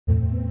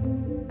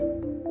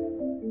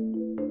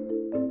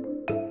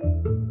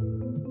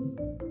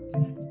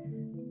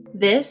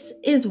This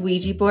is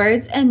Ouija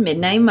Boards and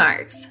Midnight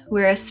Marks,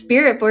 where a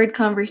spirit board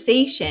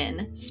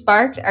conversation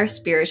sparked our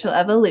spiritual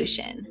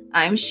evolution.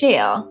 I'm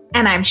Shale.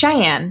 And I'm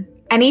Cheyenne.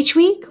 And each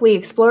week, we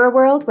explore a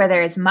world where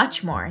there is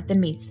much more than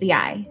meets the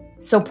eye.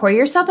 So pour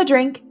yourself a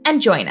drink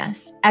and join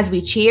us as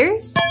we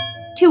cheers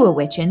to a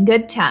witchin'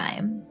 good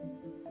time.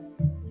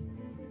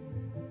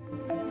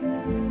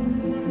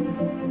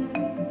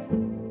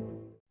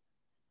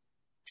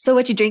 So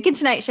what you drinking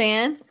tonight,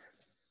 Cheyenne?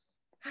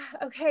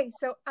 Okay,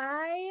 so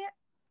I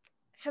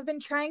have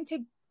been trying to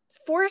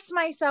force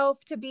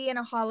myself to be in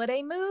a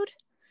holiday mood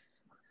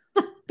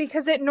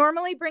because it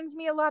normally brings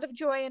me a lot of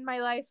joy in my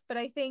life, but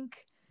I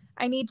think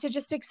I need to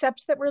just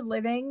accept that we're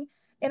living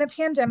in a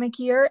pandemic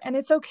year, and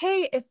it's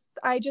okay if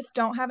I just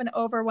don't have an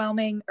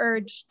overwhelming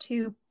urge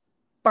to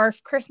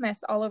barf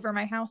Christmas all over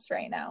my house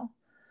right now.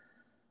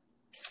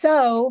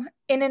 So,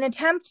 in an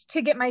attempt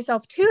to get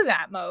myself to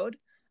that mode,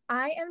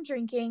 I am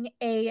drinking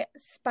a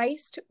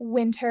spiced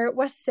winter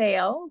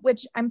wassail,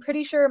 which I'm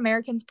pretty sure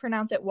Americans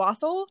pronounce it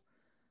wassail,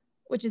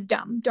 which is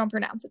dumb. Don't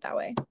pronounce it that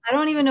way. I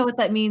don't even know what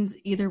that means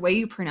either way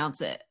you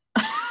pronounce it.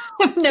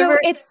 I've never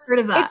heard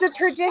of that.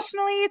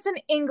 It's an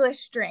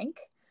English drink.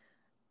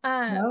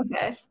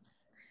 Okay.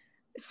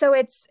 So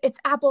it's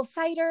apple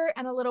cider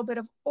and a little bit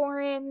of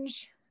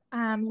orange,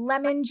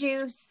 lemon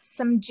juice,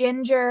 some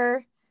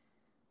ginger,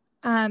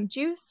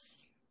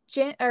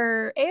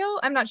 or ale.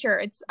 I'm not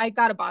sure. I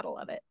got a bottle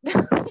of it.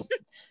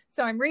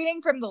 So I'm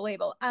reading from the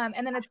label. And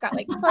then it's got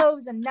like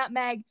cloves and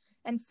nutmeg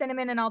and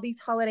cinnamon and all these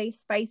holiday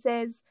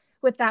spices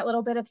with that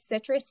little bit of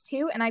citrus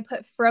too. And I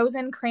put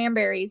frozen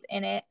cranberries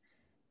in it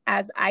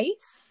as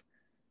ice.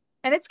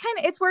 And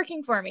it's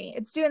working for me.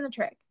 It's doing the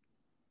trick.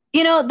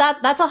 You know,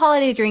 that's a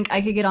holiday drink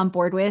I could get on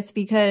board with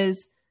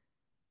because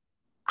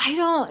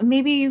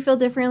maybe you feel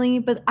differently,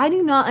 but I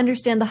do not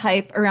understand the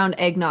hype around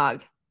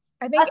eggnog.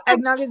 I think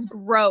eggnog is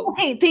gross.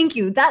 Okay, thank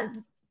you. That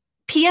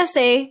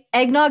PSA,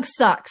 eggnog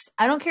sucks.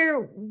 I don't care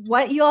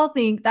what you all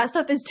think. That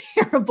stuff is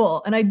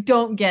terrible, and I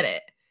don't get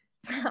it.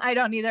 I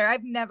don't either.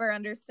 I've never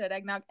understood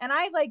eggnog. And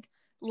I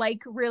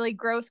like really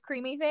gross,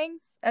 creamy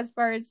things as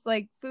far as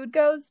like food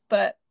goes,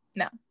 but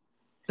no.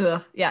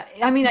 Ugh, yeah.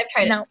 I mean, I've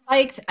tried No.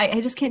 it.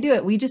 I just can't do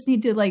it. We just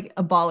need to like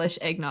abolish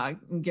eggnog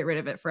and get rid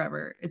of it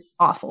forever. It's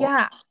awful.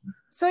 Yeah.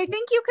 So I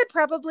think you could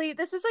probably,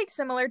 this is like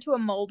similar to a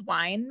mulled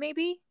wine,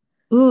 maybe.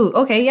 Ooh,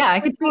 okay, yeah. I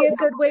could be a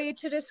good way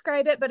to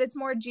describe it, but it's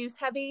more juice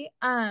heavy.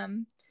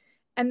 And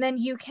then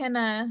you can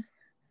add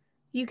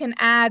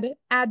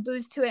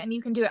booze to it, and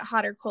you can do it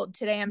hot or cold.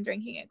 Today I'm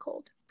drinking it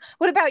cold.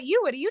 What about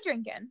you? What are you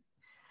drinking?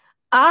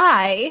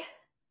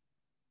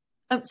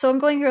 So I'm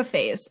going through a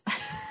phase.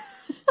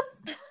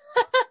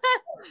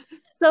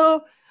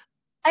 So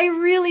I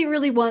really,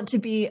 really want to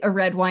be a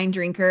red wine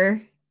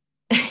drinker.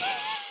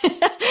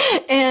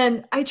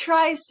 And I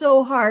try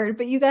so hard,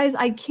 but you guys,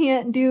 I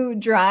can't do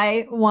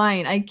dry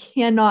wine. I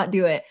cannot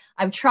do it.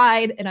 I've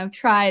tried and I've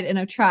tried and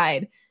I've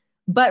tried.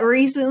 But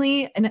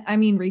recently, and I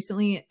mean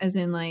recently as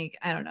in like,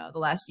 I don't know, the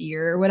last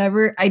year or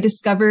whatever, I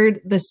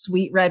discovered the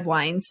sweet red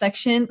wine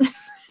section.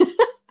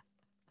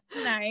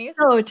 Nice.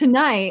 So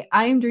tonight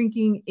I'm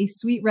drinking a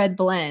sweet red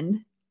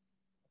blend.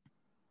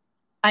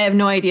 I have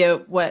no idea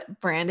what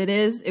brand it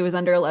is. It was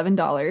under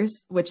 $11,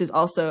 which is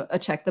also a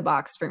check the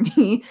box for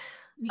me.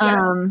 Yes.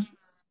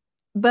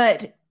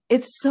 But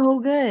it's so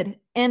good.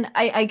 And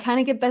I kind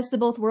of get best of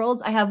both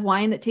worlds. I have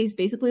wine that tastes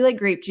basically like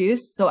grape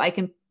juice, so I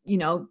can,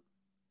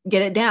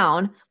 get it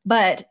down.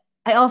 But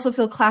I also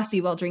feel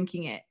classy while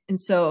drinking it. And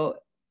so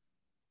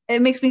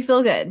it makes me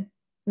feel good. And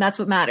that's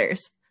what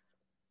matters.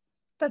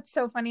 That's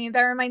so funny.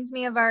 That reminds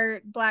me of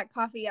our black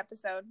coffee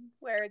episode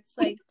where it's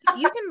like,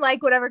 you can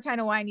like whatever kind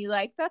of wine you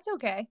like. That's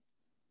okay.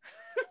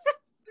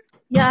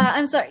 Yeah,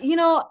 I'm sorry.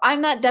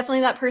 I'm not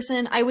definitely that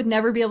person. I would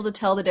never be able to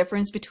tell the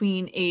difference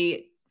between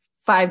a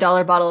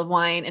 $5 bottle of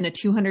wine and a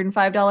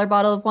 $205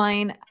 bottle of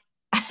wine.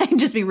 I'd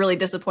just be really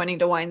disappointing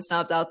to wine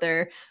snobs out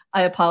there.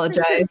 I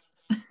apologize.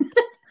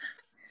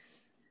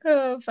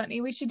 Oh,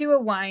 funny. We should do a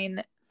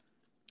wine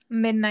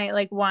midnight,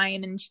 like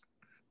wine and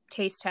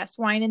taste test,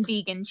 wine and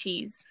vegan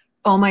cheese.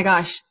 Oh my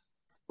gosh.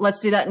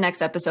 Let's do that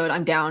next episode.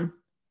 I'm down.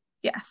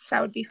 Yes,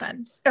 that would be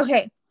fun.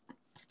 Okay.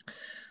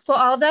 Well,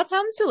 all of that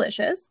sounds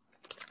delicious.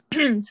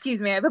 Excuse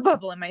me, I have a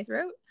bubble in my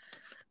throat.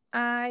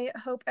 I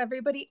hope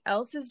everybody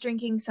else is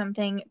drinking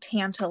something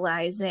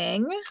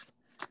tantalizing.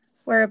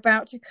 We're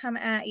about to come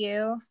at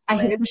you.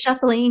 I hear the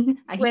shuffling.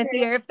 With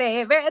your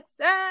favorite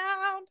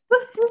sound.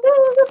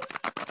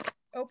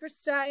 Oprah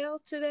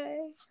style today.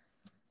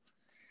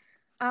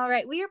 All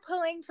right, we are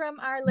pulling from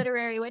our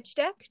literary witch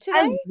deck today.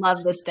 I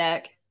love this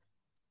deck.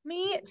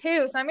 Me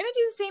too. So I'm going to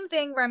do the same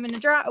thing where I'm going to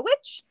draw a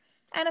witch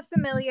and a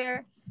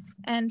familiar,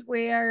 and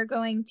we are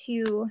going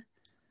to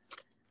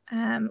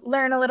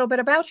learn a little bit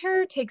about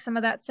her, take some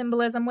of that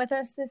symbolism with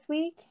us this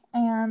week,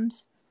 and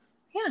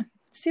yeah,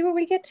 see what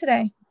we get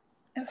today.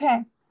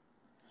 Okay.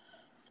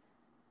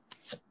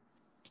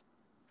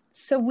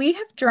 So we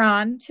have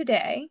drawn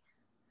today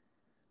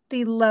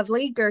the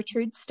lovely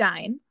Gertrude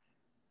Stein.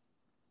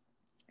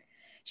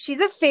 She's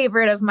a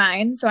favorite of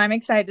mine, so I'm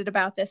excited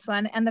about this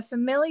one. And the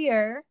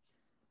familiar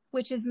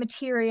which is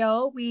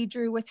material, we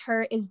drew with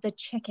her is the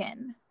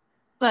chicken.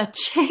 The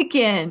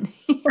chicken.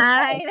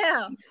 I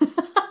know.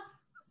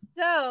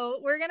 So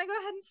we're going to go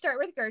ahead and start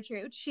with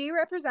Gertrude. She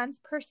represents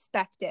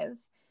perspective,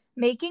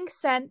 making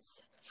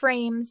sense,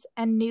 frames,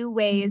 and new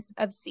ways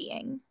of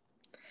seeing.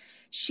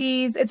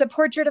 It's a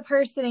portrait of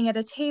her sitting at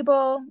a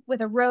table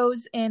with a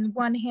rose in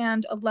one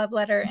hand, a love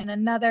letter in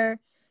another.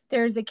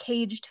 There's a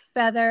caged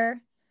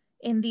feather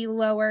in the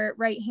lower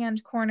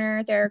right-hand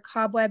corner. There are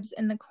cobwebs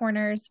in the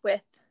corners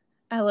with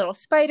a little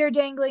spider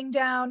dangling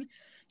down.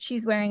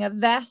 She's wearing a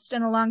vest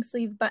and a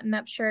long-sleeve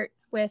button-up shirt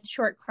with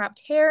short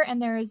cropped hair, and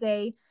there is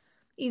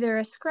either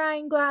a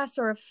scrying glass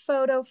or a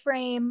photo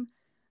frame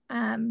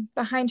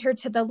behind her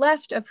to the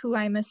left of who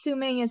I'm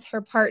assuming is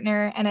her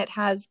partner, and it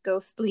has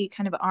ghostly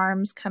kind of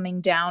arms coming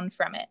down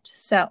from it.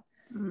 So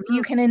if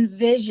you can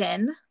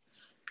envision,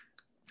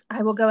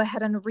 I will go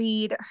ahead and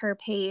read her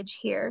page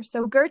here.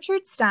 So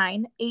Gertrude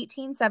Stein,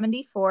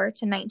 1874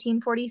 to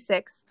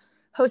 1946,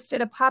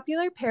 hosted a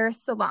popular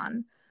Paris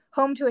salon,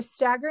 home to a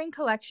staggering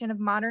collection of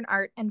modern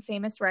art and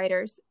famous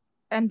writers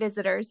and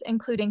visitors,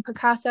 including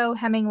Picasso,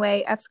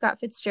 Hemingway, F. Scott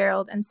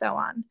Fitzgerald, and so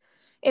on.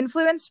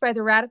 Influenced by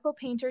the radical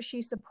painters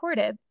she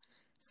supported,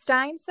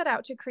 Stein set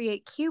out to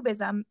create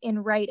cubism in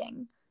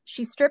writing.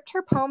 She stripped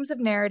her poems of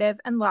narrative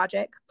and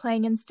logic,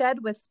 playing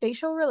instead with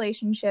spatial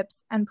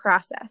relationships and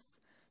process.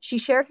 She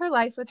shared her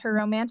life with her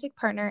romantic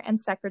partner and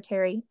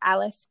secretary,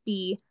 Alice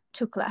B.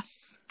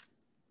 Toklas.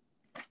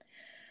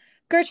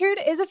 Gertrude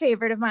is a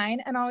favorite of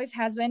mine and always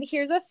has been.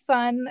 Here's a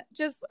fun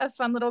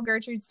little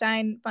Gertrude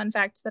Stein fun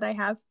fact that I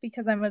have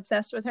because I'm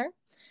obsessed with her.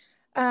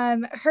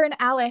 Her and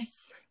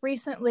Alice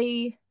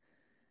recently,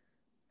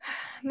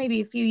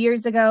 maybe a few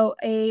years ago,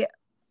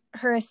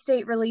 her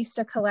estate released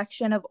a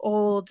collection of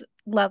old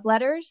love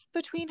letters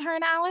between her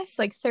and Alice,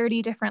 like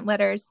 30 different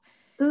letters.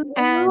 Ooh.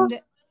 And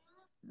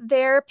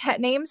their pet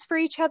names for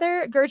each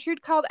other.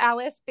 Gertrude called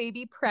Alice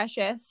Baby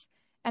Precious,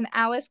 and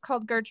Alice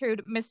called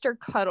Gertrude Mr.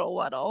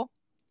 Cuddlewaddle.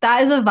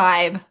 That is a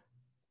vibe.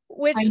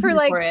 Which for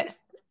like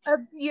a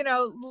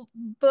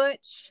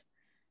butch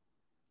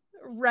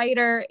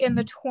writer in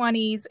the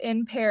 20s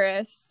in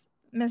Paris,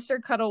 Mr.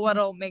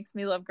 Cuddlewaddle makes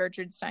me love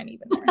Gertrude Stein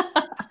even more.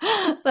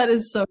 That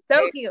is so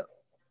cute.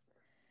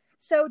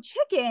 So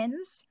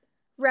chickens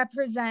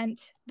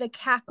represent the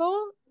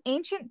cackle,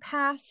 ancient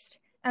past,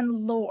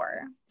 and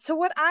lore. So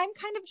what I'm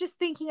kind of just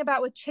thinking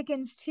about with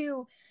chickens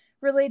too,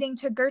 relating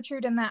to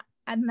Gertrude and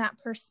that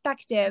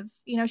perspective,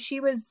 she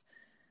was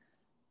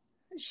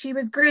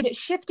great at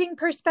shifting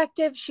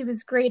perspective. She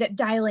was great at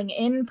dialing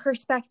in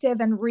perspective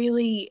and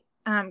really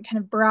kind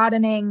of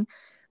broadening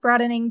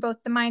both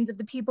the minds of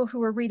the people who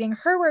were reading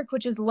her work,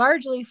 which is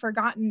largely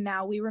forgotten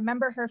now. We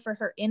remember her for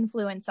her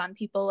influence on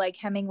people like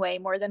Hemingway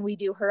more than we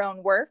do her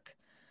own work,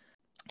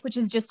 which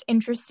is just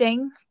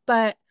interesting.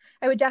 But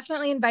I would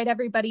definitely invite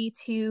everybody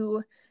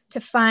to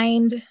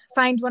find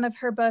one of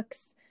her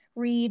books,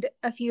 read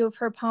a few of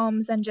her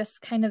poems, and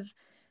just kind of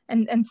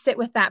and sit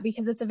with that,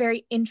 because it's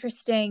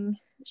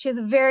she has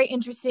a very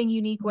interesting,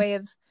 unique way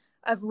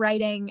of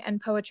writing and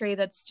poetry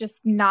that's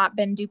just not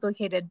been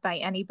duplicated by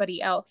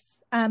anybody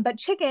else. But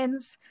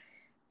chickens,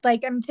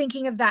 like, I'm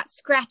thinking of that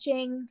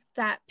scratching,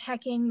 that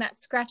pecking, that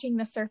scratching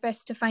the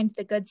surface to find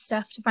the good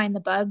stuff, to find the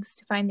bugs,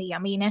 to find the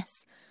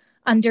yumminess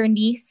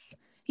underneath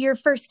your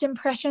first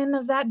impression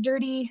of that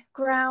dirty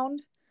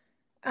ground.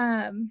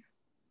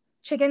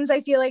 Chickens,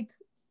 I feel like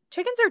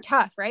chickens are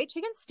tough, right?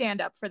 Chickens stand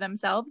up for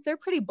themselves. They're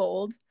pretty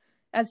bold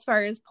as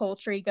far as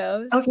poultry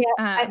goes. Okay,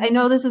 I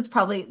know this is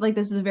probably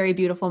this is a very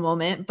beautiful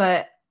moment,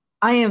 but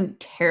I am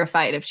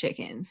terrified of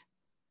chickens.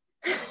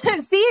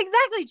 See,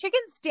 exactly.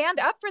 Chickens stand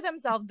up for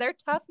themselves. They're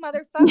tough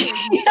motherfuckers.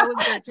 Yeah. So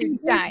is Gertrude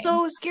Stein. They're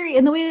so scary.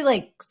 And the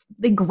way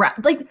they growl,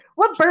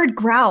 what bird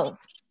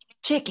growls?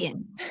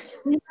 Chicken.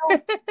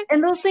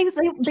 And those things,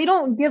 they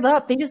don't give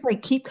up. They just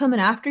keep coming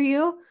after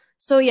you.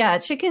 So yeah,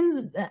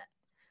 chickens,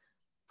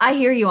 I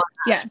hear you on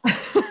that.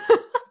 Yeah.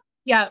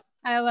 Yeah,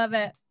 I love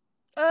it.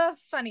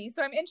 Funny.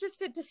 So I'm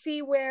interested to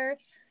see where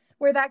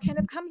that kind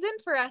of comes in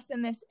for us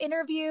in this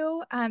interview.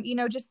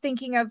 Just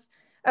thinking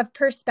of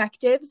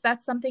perspectives,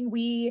 that's something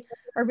we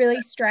are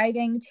really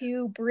striving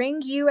to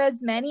bring you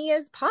as many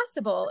as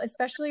possible,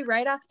 especially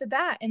right off the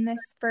bat in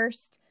this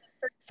first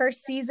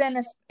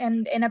season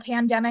and in a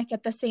pandemic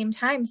at the same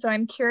time. So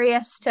I'm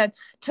curious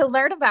to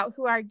learn about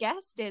who our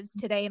guest is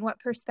today and what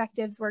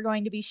perspectives we're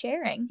going to be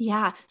sharing.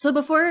 Yeah. So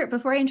before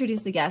I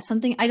introduce the guest,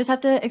 I just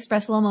have to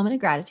express a little moment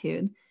of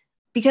gratitude,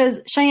 because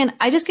Cheyenne,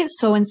 I just get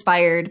so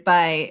inspired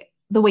by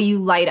the way you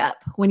light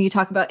up when you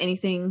talk about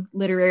anything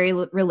literary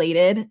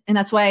related. And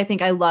that's why I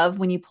think I love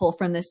when you pull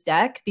from this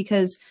deck,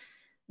 because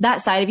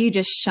that side of you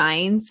just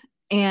shines.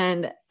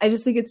 And I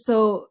just think it's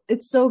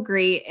so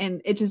great.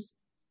 And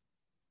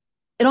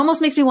it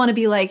almost makes me want to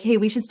be like, hey,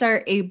 we should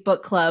start a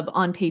book club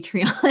on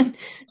Patreon.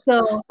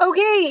 So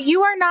okay,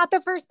 you are not the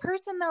first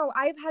person though.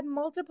 I've had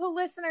multiple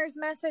listeners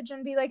message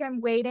and be like, I'm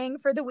waiting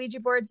for the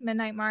Ouija Boards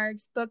Midnight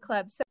Margs book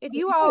club. So if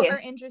you all are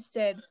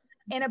interested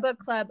in a book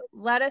club,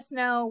 let us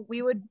know.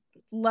 We would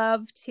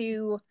love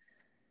to,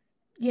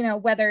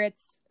 whether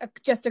it's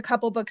just a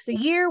couple books a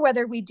year,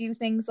 whether we do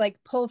things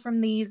like pull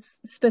from these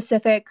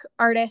specific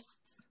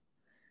artists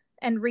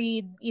and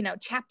read,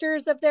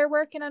 chapters of their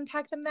work and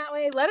unpack them that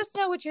way. Let us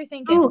know what you're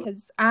thinking,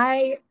 because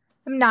I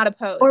am not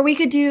opposed. Or we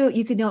could do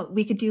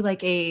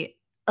like a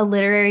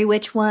literary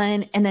witch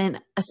one and then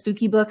a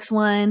spooky books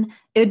one.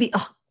 It'd be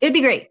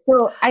great.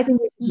 So I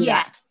think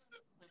yes.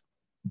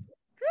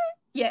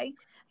 Yay.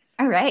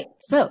 All right.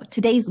 So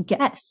today's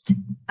guest,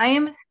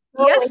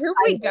 who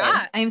we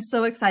got? I am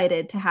so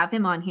excited to have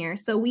him on here.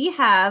 So we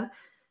have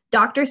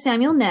Dr.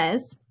 Samuel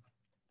Nez,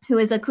 who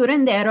is a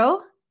curandero.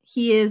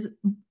 He is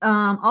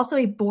also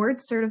a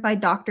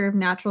board-certified doctor of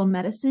natural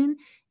medicine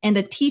and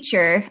a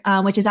teacher,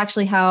 which is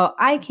actually how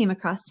I came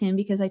across him,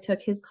 because I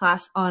took his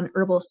class on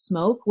herbal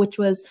smoke, which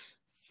was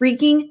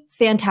freaking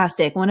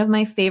fantastic. One of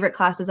my favorite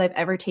classes I've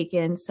ever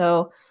taken.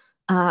 So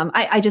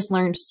I just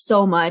learned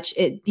so much.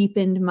 It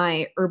deepened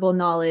my herbal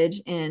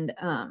knowledge. And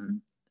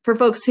for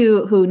folks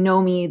who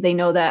know me, they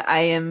know that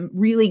I am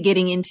really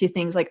getting into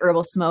things like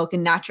herbal smoke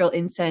and natural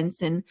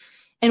incense and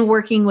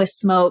working with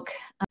smoke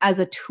as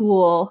a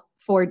tool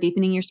for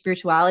deepening your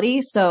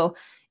spirituality. So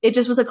it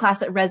just was a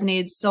class that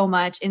resonated so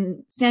much.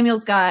 And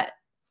Samuel's got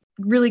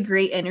really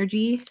great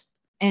energy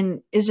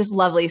and is just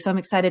lovely. So I'm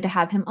excited to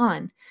have him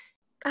on.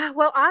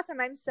 Well,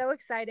 awesome. I'm so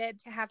excited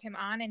to have him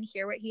on and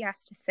hear what he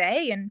has to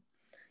say. And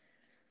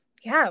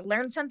yeah,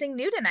 learn something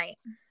new tonight.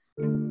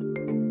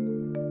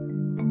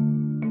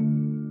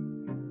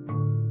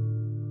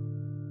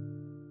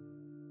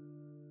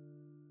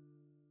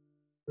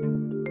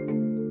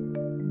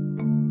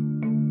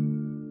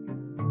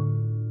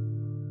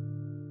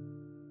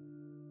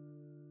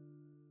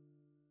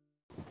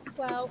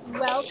 Well,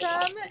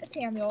 welcome,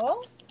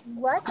 Samuel.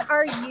 What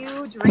are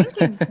you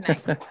drinking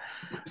tonight?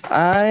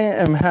 I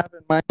am having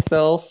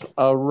myself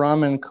a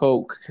rum and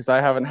Coke because I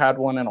haven't had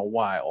one in a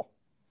while.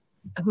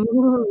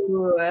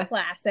 Ooh,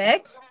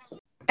 classic.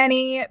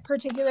 Any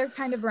particular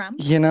kind of rum?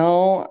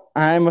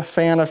 I'm a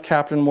fan of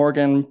Captain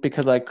Morgan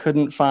because I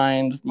couldn't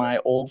find my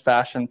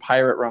old-fashioned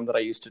pirate rum that I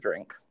used to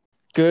drink.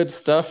 Good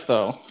stuff,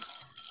 though.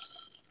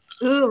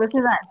 Ooh,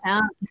 listen to that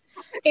sound.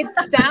 It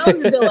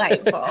sounds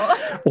delightful.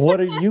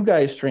 What are you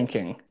guys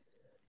drinking?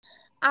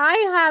 I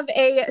have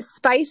a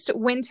spiced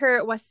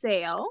winter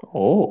wassail.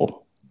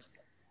 Oh.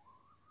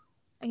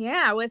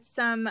 Yeah, with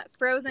some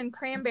frozen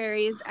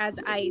cranberries as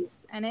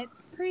ice, and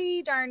it's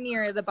pretty darn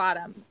near the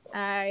bottom.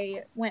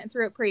 I went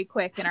through it pretty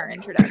quick in our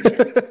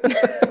introductions.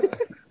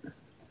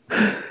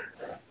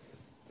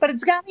 But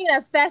it's got me in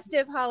a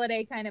festive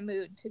holiday kind of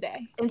mood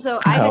today. And so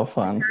I had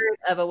heard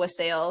of a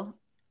wassail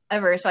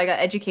ever, so I got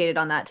educated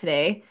on that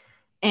today.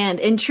 And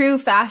in true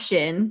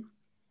fashion,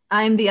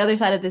 I'm the other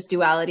side of this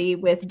duality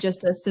with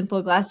just a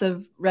simple glass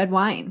of red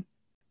wine.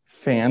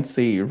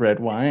 Fancy red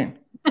wine.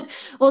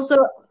 Well,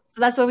 so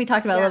that's what we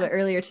talked about a little bit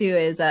earlier too,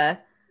 is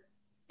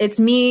it's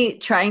me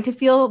trying to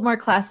feel more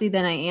classy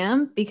than I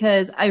am,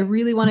 because I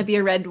really want to be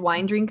a red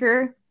wine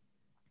drinker,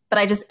 but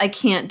I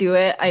can't do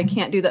it. I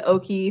can't do the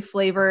oaky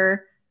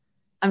flavor.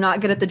 I'm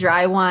not good at the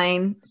dry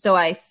wine. So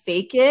I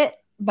fake it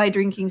by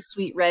drinking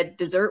sweet red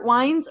dessert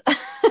wines.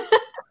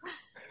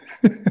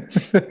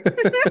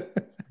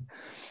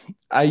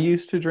 I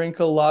used to drink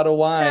a lot of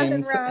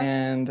wines,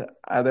 and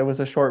there was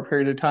a short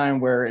period of time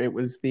where it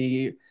was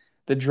the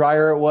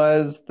drier it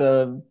was,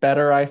 the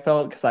better I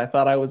felt, because I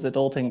thought I was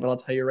adulting. But I'll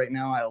tell you right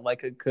now, I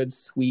like a good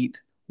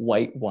sweet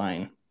white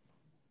wine.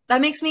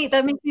 That makes me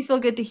feel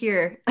good to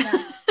hear.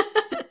 Yeah.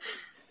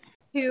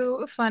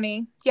 Too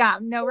funny. Yeah,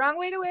 no wrong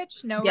way to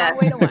witch, no wrong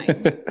way to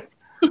wine.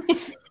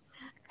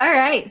 All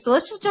right, so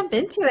let's just jump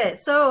into it.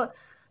 So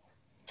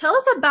tell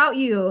us about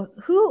you.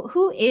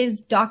 Who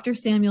is Dr.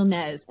 Samuel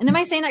Nez? And am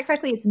I saying that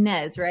correctly? It's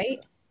Nez,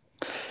 right?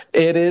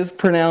 It is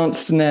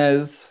pronounced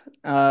Nez.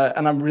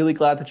 And I'm really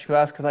glad that you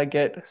asked, because I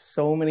get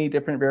so many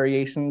different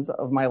variations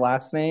of my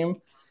last name.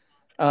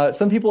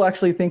 Some people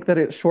actually think that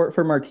it's short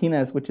for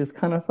Martinez, which is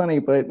kind of funny,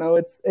 but no,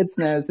 it's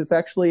Nez. It's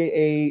actually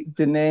a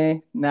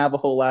Dene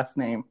Navajo last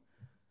name.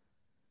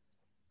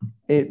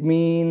 It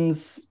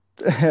means,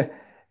 and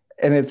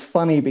it's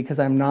funny because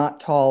I'm not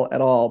tall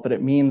at all, but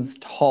it means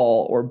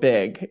tall or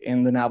big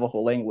in the Navajo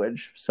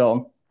language.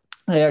 So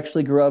I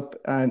actually grew up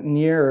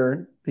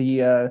near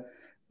the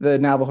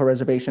Navajo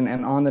reservation,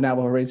 and on the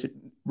Navajo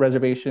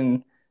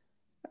reservation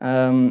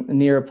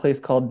near a place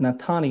called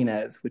Natani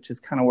Nez, which is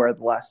kind of where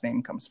the last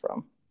name comes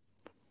from.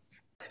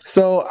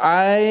 So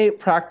I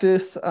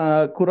practice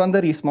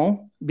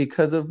curanderismo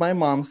because of my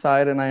mom's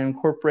side, and I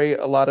incorporate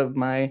a lot of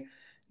my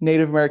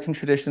Native American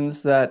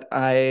traditions that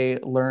I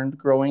learned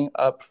growing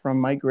up from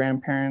my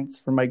grandparents,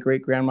 from my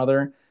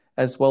great-grandmother,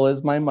 as well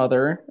as my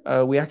mother.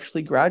 We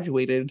actually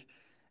graduated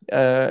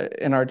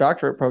in our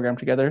doctorate program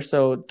together.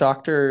 So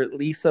Dr.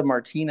 Lisa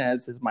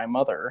Martinez is my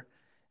mother.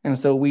 And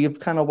so we've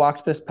kind of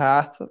walked this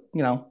path,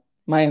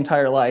 my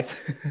entire life.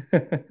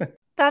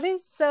 That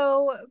is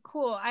so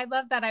cool. I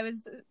love that. I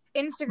was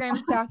Instagram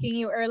stalking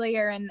you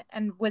earlier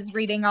and was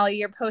reading all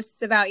your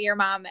posts about your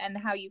mom and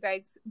how you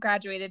guys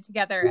graduated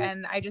together.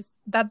 And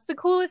that's the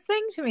coolest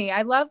thing to me.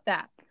 I love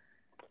that.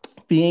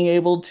 Being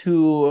able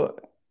to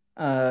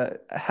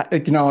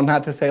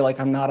not to say like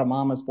I'm not a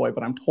mama's boy,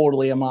 but I'm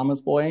totally a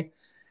mama's boy.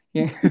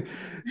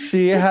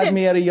 She had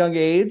me at a young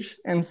age,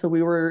 and so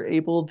we were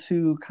able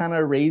to kind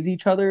of raise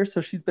each other.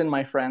 So she's been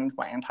my friend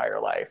my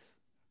entire life.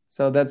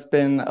 So that's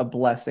been a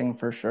blessing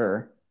for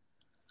sure.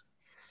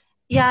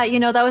 Yeah,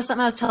 that was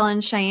something I was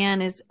telling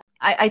Cheyenne is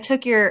I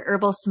took your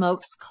herbal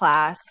smokes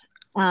class,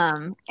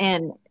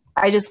 and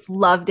I just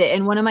loved it.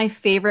 And one of my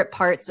favorite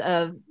parts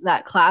of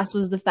that class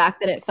was the fact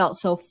that it felt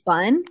so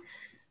fun.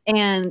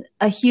 And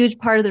a huge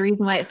part of the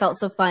reason why it felt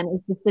so fun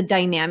is just the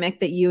dynamic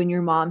that you and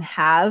your mom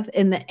have,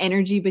 and the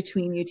energy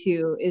between you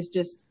two is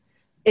just,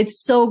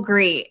 it's so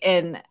great.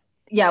 And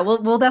yeah,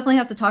 we'll definitely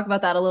have to talk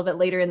about that a little bit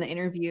later in the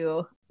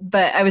interview.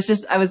 But I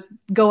was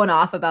going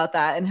off about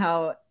that and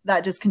how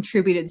that just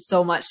contributed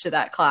so much to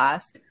that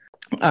class.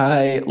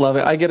 I love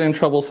it. I get in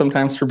trouble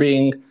sometimes for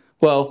being,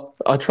 well,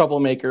 a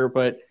troublemaker,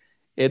 but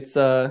it's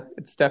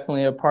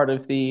definitely a part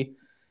of the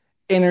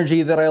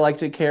energy that I like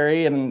to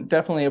carry, and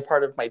definitely a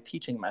part of my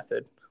teaching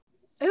method.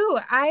 Ooh,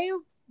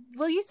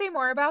 will you say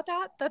more about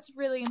that? That's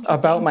really interesting.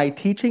 About my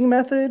teaching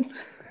method?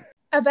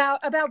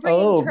 About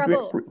bringing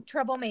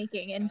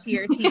troublemaking into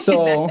your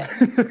teaching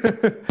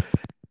method.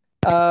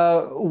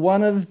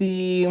 One of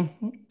the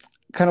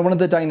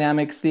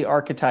dynamics, the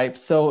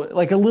archetypes. So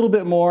like a little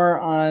bit more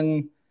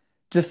on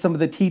just some of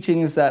the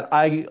teachings that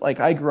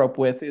I grew up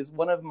with is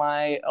one of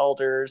my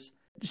elders.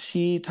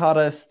 She taught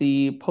us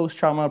the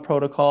post-trauma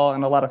protocol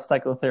and a lot of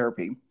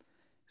psychotherapy.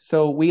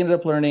 So we ended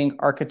up learning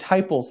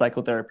archetypal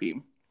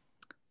psychotherapy.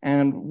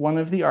 And one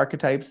of the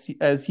archetypes,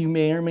 as you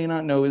may or may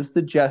not know, is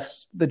the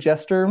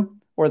jester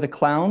or the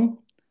clown.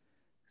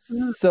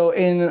 So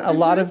in a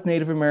lot of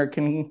Native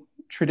American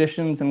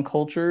traditions and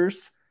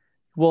cultures,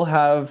 we'll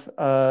have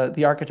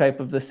the archetype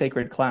of the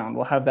sacred clown.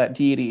 We'll have that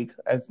deity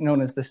as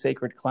known as the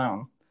sacred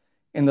clown.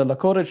 In the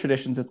Lakota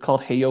traditions, it's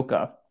called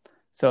Heyoka.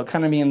 So it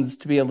kind of means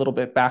to be a little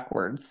bit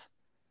backwards.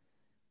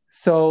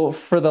 So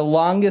for the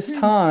longest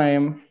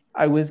time,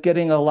 I was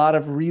getting a lot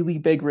of really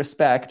big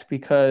respect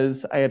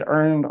because I had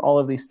earned all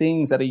of these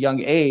things at a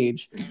young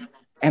age,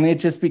 and it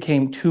just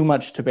became too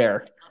much to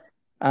bear.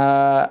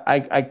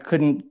 I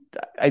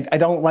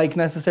don't like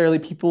necessarily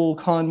people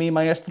calling me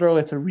maestro.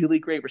 It's a really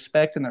great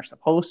respect, and they're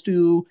supposed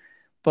to,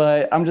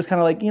 but I'm just kind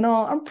of like,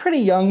 I'm pretty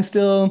young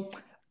still.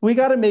 We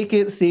got to make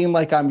it seem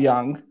like I'm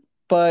young,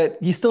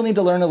 but you still need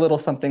to learn a little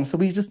something. So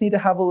we just need to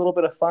have a little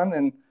bit of fun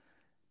and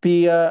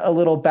be a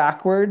little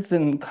backwards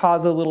and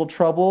cause a little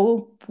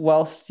trouble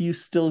whilst you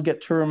still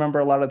get to remember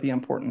a lot of the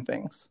important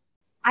things.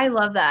 I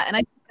love that. And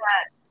I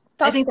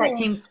think that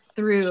came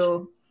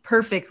through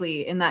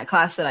perfectly in that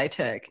class that I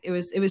took. It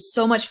was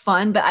so much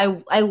fun, but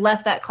I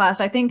left that class.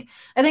 I think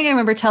I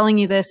remember telling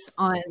you this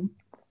on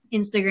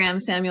Instagram,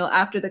 Samuel,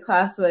 after the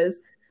class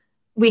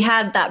we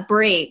had that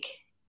break,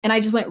 and I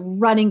just went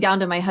running down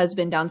to my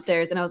husband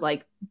downstairs, and I was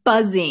like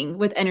buzzing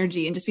with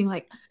energy and just being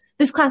like,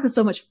 this class is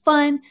so much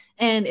fun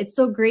and it's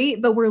so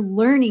great, but we're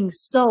learning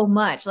so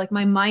much. Like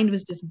my mind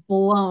was just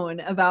blown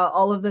about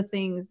all of the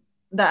things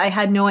that I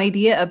had no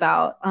idea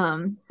about.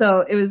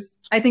 So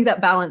I think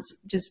that balance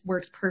just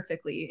works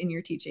perfectly in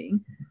your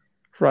teaching.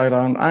 Right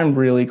on. I'm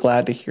really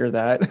glad to hear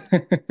that.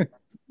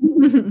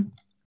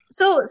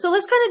 So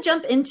let's kind of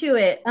jump into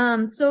it.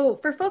 So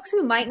for folks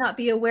who might not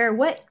be aware,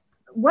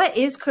 what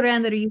is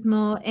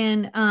curanderismo,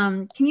 and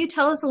can you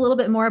tell us a little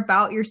bit more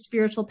about your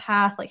spiritual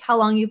path, like how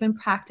long you've been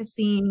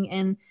practicing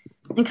and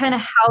kind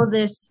of how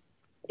this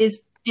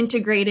is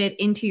integrated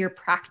into your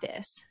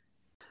practice?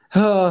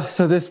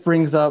 So this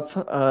brings up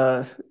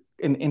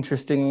an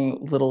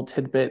interesting little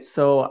tidbit.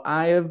 So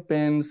I have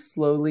been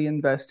slowly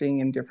investing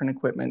in different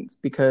equipment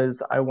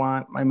because I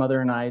want my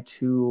mother and I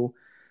to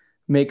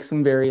make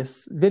some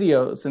various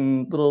videos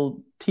and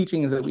little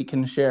teachings that we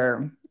can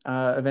share.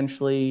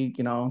 Eventually,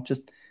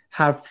 just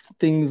have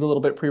things a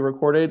little bit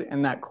pre-recorded.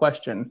 And that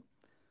question,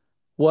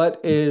 what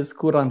is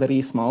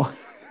curanderismo?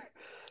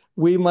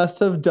 We must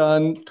have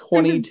done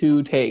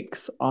 22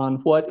 takes on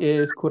what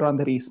is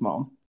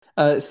curanderismo.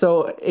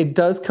 So it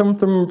does come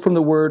from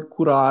the word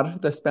curar,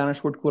 the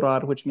Spanish word curar,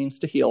 which means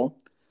to heal.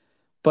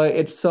 But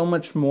it's so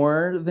much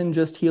more than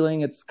just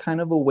healing. It's kind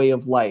of a way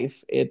of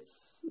life.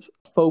 It's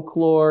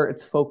folklore,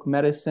 it's folk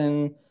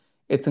medicine,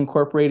 it's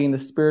incorporating the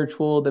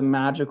spiritual, the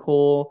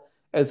magical,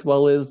 as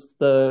well as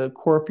the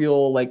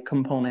corporeal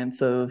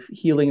components of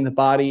healing the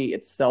body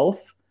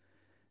itself.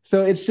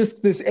 So it's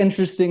just this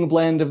interesting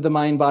blend of the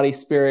mind, body,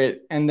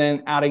 spirit, and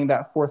then adding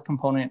that fourth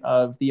component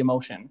of the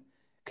emotion,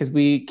 because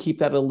we keep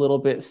that a little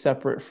bit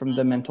separate from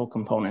the mental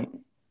component.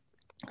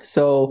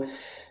 So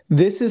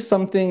this is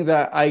something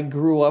that I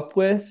grew up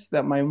with,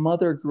 that my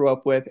mother grew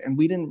up with, and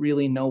we didn't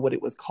really know what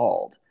it was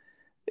called.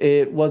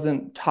 It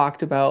wasn't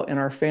talked about in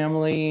our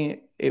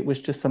family. It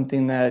was just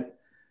something that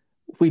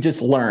we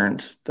just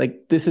learned,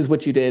 this is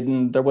what you did,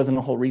 and there wasn't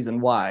a whole reason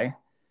why.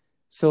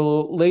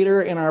 So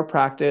later in our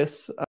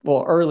practice,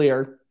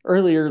 later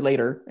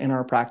in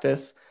our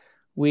practice,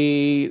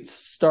 we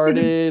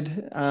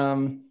started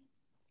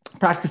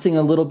practicing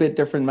a little bit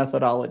different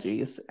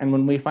methodologies. And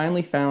when we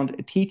finally found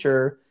a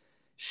teacher,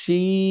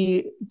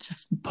 She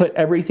just put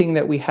everything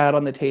that we had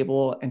on the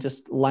table and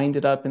just lined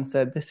it up and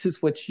said, this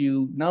is what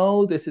you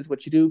know, this is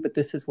what you do, but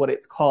this is what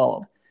it's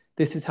called.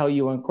 This is how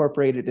you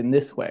incorporate it in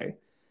this way.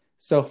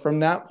 So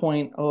from that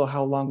point, oh,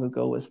 how long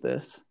ago was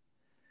this?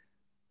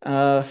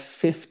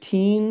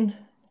 15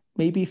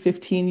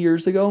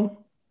 years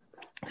ago.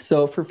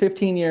 So for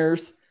 15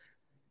 years,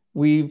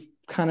 we've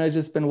kind of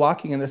just been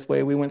walking in this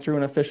way. We went through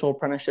an official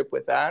apprenticeship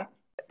with that,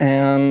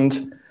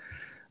 and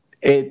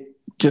it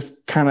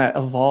just kind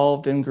of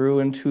evolved and grew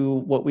into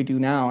what we do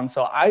now. And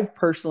so I've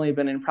personally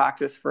been in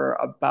practice for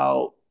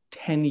about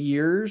 10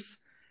 years,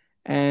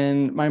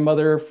 and my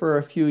mother for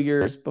a few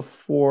years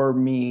before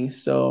me.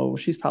 So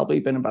she's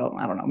probably been about,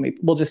 I don't know, maybe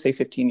we'll just say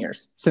 15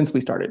 years since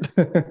we started.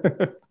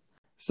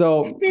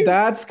 So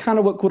that's kind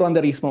of what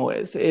curanderismo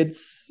is.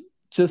 It's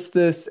just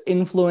this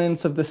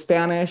influence of the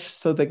Spanish,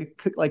 so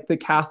like the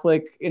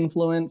Catholic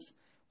influence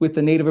with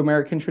the Native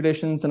American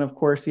traditions. And of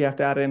course, you have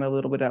to add in a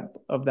little bit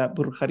of that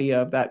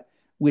brujeria, of that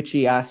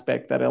witchy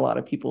aspect that a lot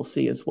of people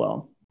see as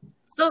well.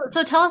 So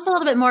tell us a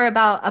little bit more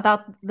about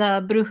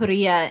the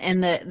brujeria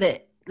and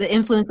the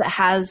influence it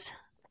has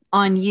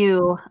on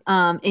you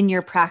in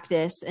your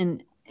practice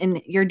and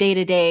in your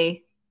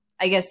day-to-day,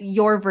 I guess,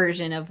 your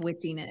version of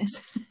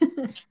witchiness.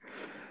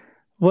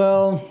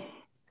 Well,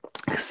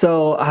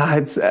 so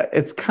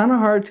it's kind of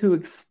hard to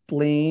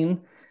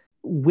explain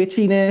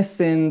witchiness,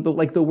 and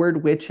the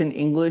word witch in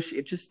English,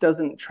 it just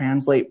doesn't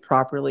translate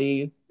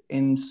properly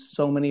in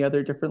so many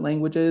other different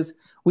languages.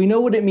 We know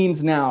what it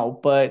means now,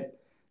 but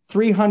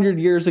 300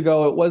 years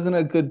ago, it wasn't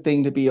a good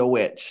thing to be a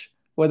witch,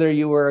 whether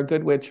you were a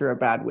good witch or a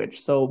bad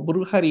witch. So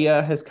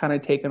brujeria has kind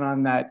of taken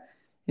on that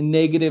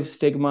negative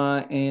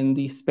stigma in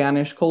the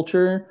Spanish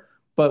culture.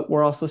 But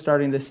we're also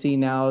starting to see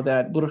now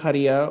that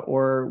brujeria,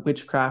 or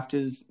witchcraft,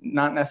 is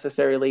not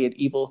necessarily an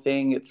evil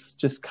thing. It's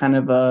just kind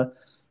of a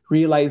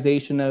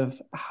realization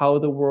of how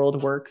the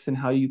world works and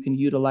how you can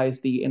utilize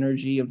the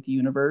energy of the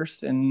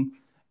universe and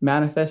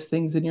manifest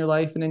things in your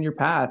life and in your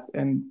path,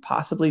 and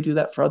possibly do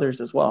that for others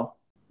as well.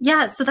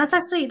 Yeah, so that's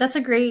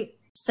a great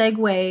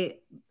segue.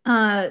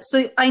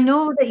 So I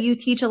know that you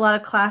teach a lot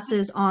of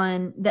classes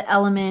on the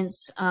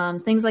elements,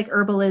 things like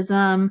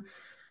herbalism,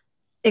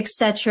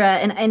 etc.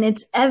 And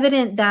it's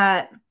evident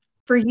that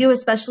for you,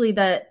 especially,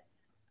 that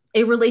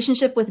a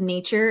relationship with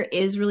nature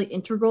is really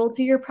integral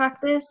to your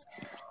practice.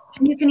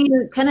 Can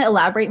you kind of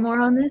elaborate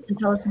more on this and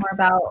tell us more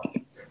about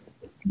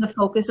the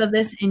focus of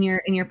this in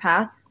your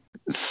path?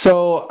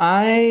 So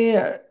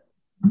I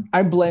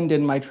blend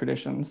in my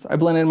traditions. I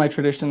blend in my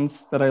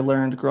traditions that I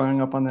learned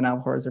growing up on the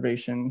Navajo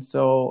reservation.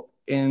 So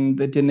in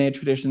the Diné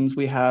traditions,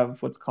 we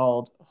have what's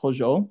called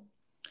hojo,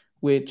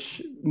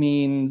 which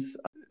means,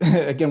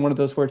 again, one of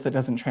those words that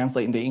doesn't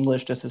translate into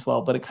English just as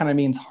well, but it kind of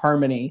means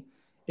harmony.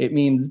 It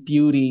means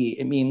beauty.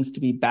 It means to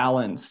be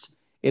balanced.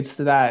 It's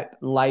that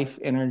life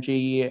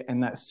energy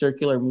and that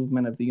circular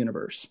movement of the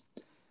universe.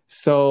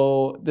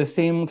 So the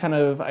same kind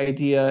of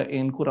idea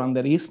in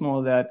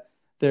curanderismo, that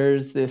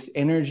there's this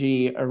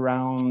energy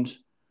around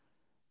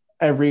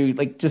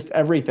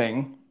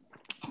everything.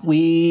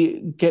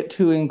 We get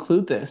to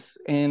include this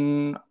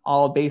in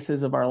all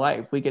bases of our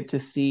life. We get to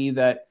see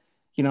that,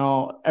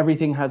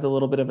 everything has a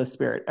little bit of a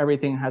spirit.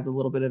 Everything has a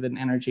little bit of an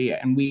energy,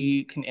 and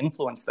we can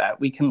influence that.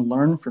 We can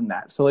learn from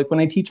that. So when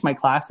I teach my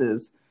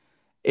classes,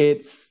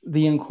 it's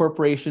the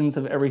incorporations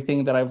of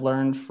everything that I've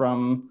learned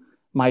from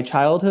my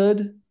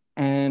childhood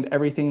and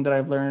everything that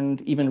I've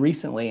learned even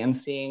recently, and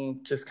seeing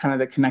just kind of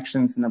the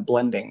connections and the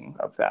blending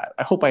of that.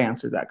 I hope I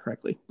answered that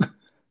correctly.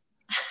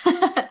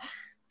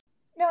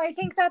 No, I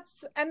think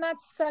that's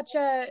such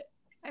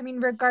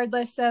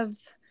regardless of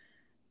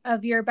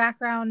your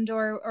background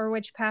or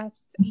which path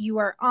you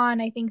are on,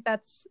 I think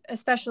that's,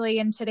 especially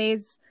in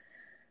today's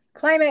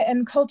climate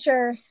and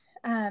culture,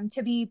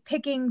 to be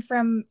picking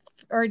from,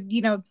 or,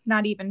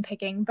 not even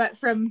picking, but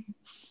from,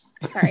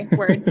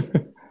 words.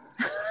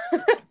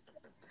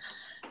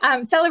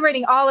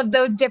 Celebrating all of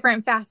those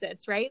different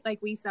facets, right?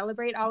 Like, we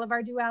celebrate all of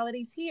our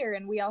dualities here,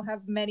 and we all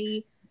have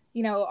many,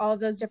 all of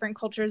those different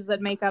cultures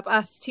that make up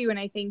us too. And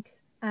I think,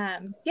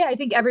 I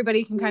think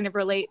everybody can kind of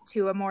relate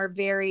to a more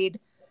varied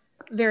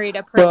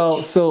approach.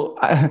 Well, so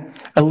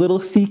a little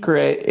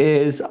secret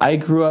is I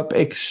grew up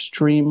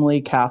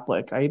extremely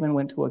Catholic. I even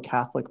went to a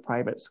Catholic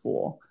private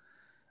school.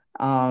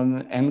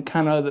 And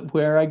kind of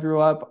where I grew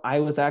up, I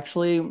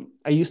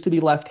used to be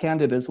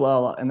left-handed as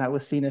well, and that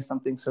was seen as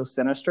something so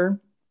sinister.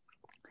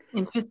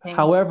 Interesting.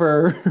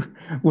 However,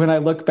 when I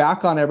look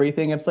back on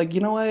everything, it's like, you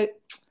know what?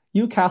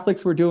 You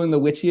Catholics were doing the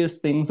witchiest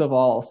things of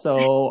all,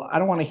 so I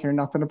don't want to hear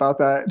nothing about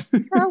that.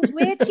 The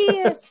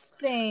witchiest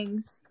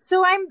things.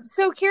 So I'm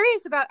so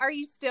curious about, are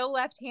you still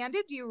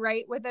left-handed? Do you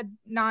write with a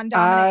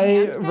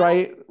non-dominant hand now?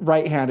 Write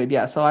right-handed,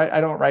 yeah. So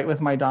I don't write with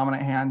my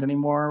dominant hand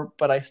anymore,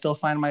 but I still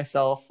find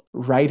myself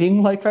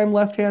writing like I'm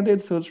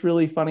left-handed. So it's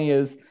really funny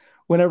is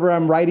whenever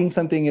I'm writing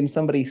something and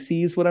somebody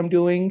sees what I'm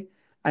doing,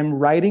 I'm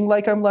writing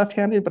like I'm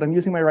left-handed, but I'm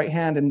using my right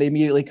hand, and they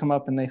immediately come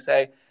up and they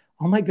say,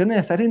 "Oh my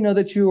goodness, I didn't know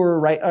that you were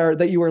right, or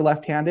that you were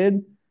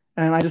left-handed."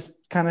 And I just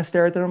kind of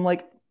stare at them. I'm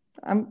like,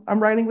 I'm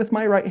writing with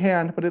my right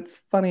hand, but it's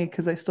funny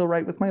because I still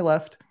write with my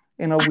left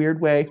in a weird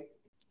way.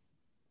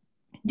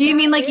 Do you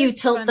mean That like you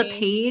is tilt the funny.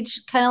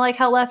 page, kind of like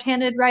how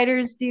left-handed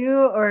writers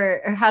do,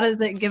 or how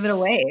does it give it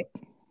away?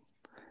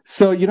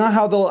 So you know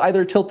how they'll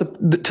either tilt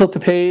the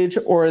page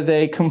or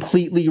they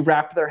completely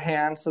wrap their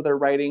hand so they're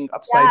writing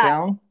upside Yeah.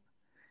 down.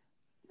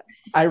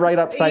 I write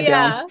upside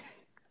Yeah. down.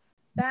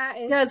 That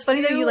is Yeah, it's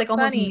funny that you like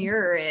almost funny.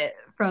 mirror it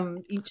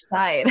from each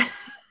side.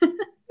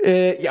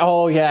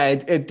 Oh yeah,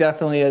 it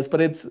definitely is.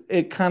 But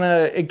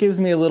it gives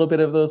me a little bit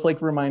of those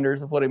like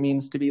reminders of what it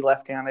means to be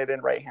left-handed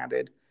and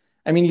right-handed.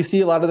 I mean, you see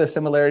a lot of the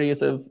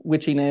similarities of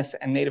witchiness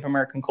and Native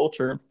American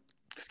culture,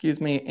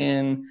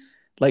 in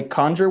like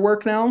conjure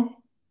work now.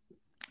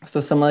 So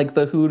some like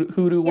the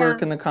hoodoo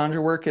work and the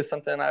conjure work is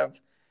something I've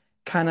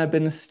kind of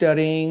been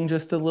studying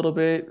just a little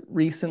bit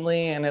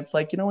recently. And it's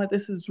like, you know what,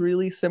 this is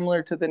really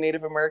similar to the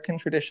Native American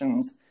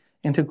traditions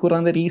and to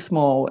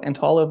curanderismo and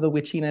to all of the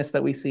witchiness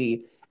that we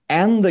see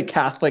and the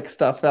Catholic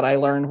stuff that I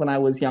learned when I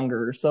was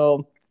younger.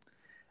 So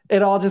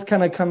it all just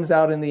kind of comes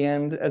out in the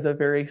end as a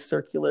very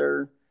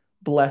circular,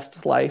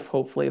 blessed life,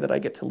 hopefully, that I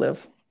get to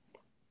live.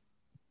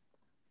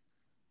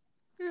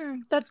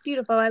 That's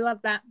beautiful. I love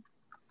that.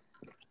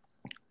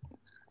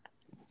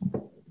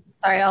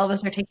 Sorry, all of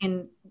us are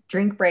taking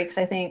drink breaks,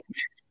 I think.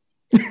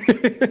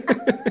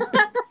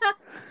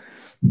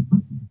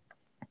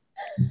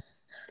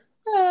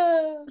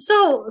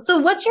 So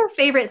what's your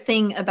favorite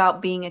thing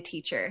about being a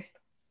teacher?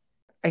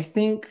 I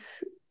think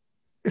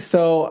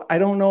so. I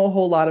don't know a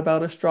whole lot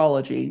about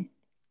astrology.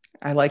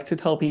 I like to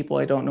tell people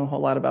I don't know a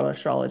whole lot about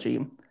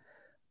astrology,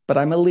 but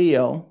I'm a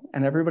Leo,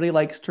 and everybody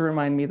likes to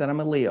remind me that I'm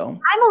a Leo.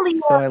 I'm a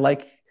Leo. So I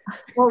like.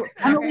 Well,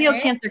 I'm a Leo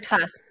Okay. Cancer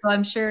cusp, so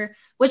I'm sure,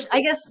 which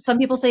I guess some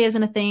people say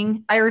isn't a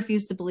thing. I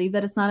refuse to believe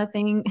that it's not a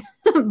thing,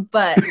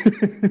 but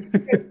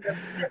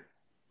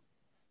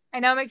I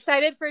know I'm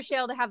excited for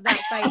Shale to have that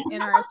fight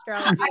in our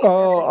astrology.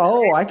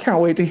 Oh, I can't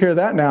wait to hear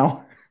that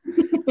now.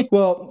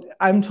 Well,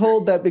 I'm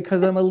told that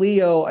because I'm a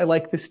Leo, I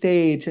like the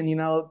stage, and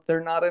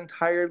they're not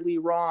entirely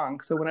wrong.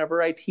 So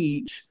whenever I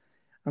teach,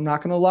 I'm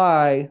not going to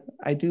lie,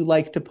 I do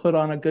like to put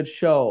on a good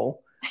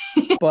show,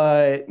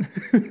 but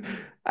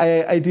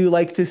I do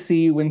like to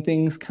see when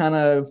things kind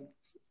of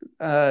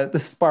the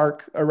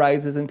spark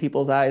arises in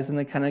people's eyes, and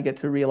they kind of get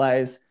to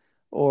realize,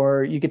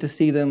 or you get to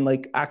see them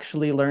like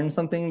actually learn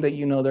something that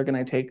they're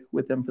going to take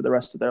with them for the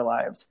rest of their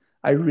lives.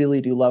 I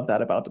really do love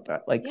that about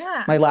that. Like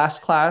my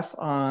last class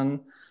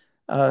on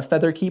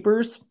Feather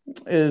Keepers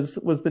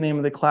was the name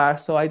of the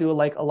class. So I do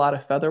like a lot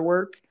of feather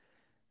work.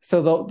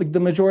 So the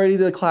majority of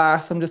the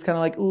class, I'm just kind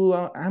of like, ooh,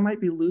 I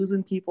might be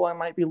losing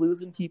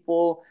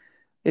people.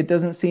 It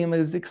doesn't seem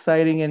as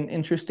exciting and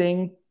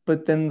interesting.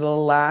 But then the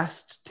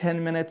last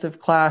 10 minutes of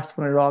class,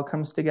 when it all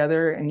comes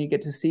together and you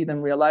get to see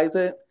them realize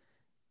it,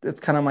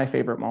 it's kind of my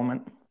favorite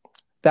moment.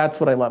 That's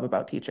what I love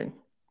about teaching.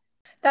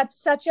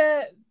 That's such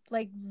a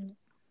like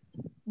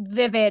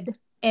vivid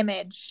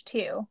image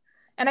too.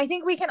 And I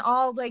think we can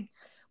all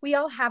we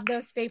all have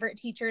those favorite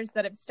teachers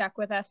that have stuck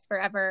with us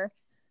forever.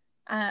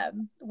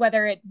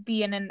 Whether it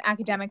be in an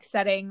academic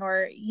setting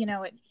or,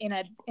 in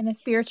a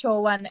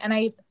spiritual one.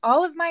 And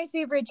all of my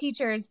favorite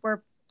teachers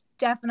were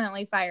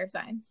definitely fire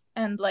signs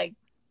and like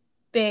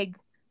big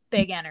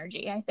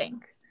energy. I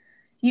think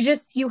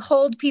you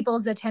hold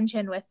people's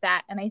attention with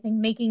that. And I think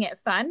making it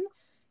fun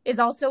is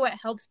also what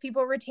helps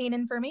people retain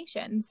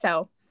information.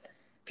 So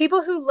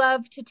people who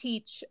love to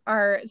teach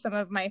are some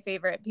of my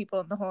favorite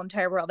people in the whole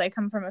entire world. I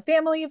come from a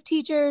family of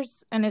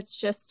teachers, and it's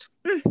just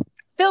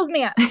fills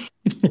me up.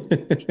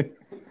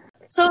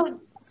 So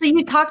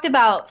you talked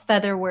about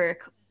feather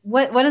work.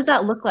 What does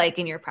that look like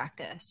in your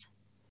practice?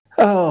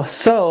 Oh,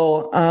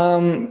 so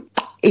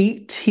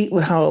 18.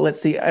 Well,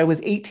 let's see. I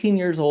was 18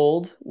 years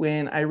old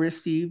when I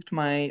received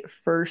my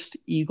first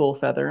eagle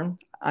feather.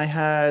 I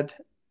had,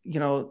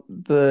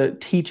 the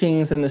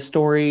teachings and the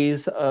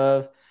stories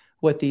of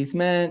what these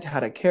meant,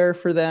 how to care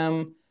for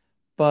them,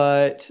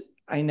 but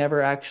I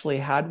never actually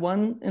had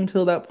one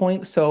until that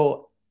point.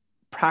 So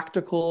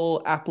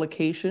practical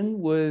application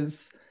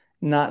was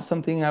not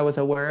something I was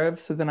aware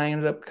of. So then I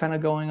ended up kind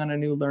of going on a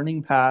new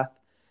learning path.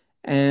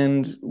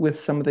 And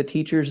with some of the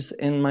teachers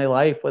in my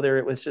life, whether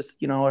it was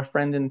just, a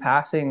friend in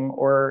passing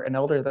or an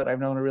elder that I've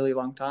known a really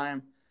long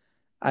time,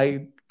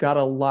 I got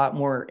a lot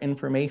more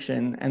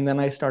information. And then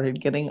I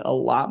started getting a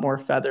lot more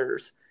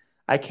feathers.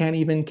 I can't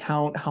even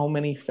count how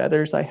many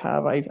feathers I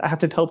have. I have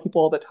to tell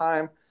people all the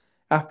time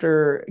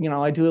after,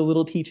 I do a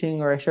little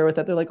teaching or I share with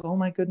that. They're like, oh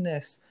my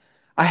goodness,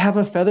 I have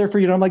a feather for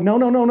you. And I'm like, no.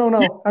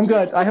 I'm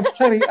good. I have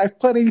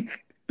plenty.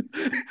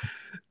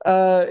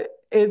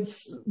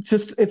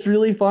 It's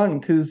really fun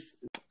because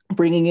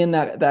bringing in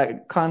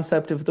that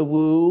concept of the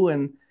woo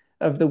and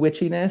of the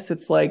witchiness,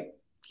 it's like,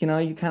 you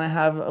kind of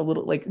have a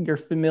little, like your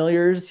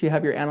familiars, you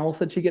have your animals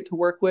that you get to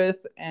work with,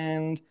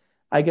 and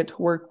I get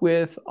to work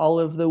with all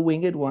of the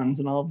winged ones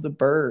and all of the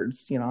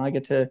birds. I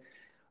get to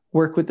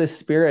work with the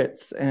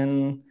spirits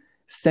and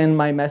send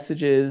my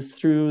messages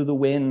through the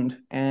wind.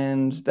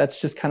 And that's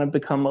just kind of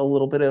become a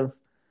little bit of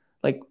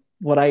like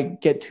what I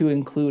get to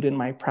include in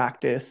my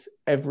practice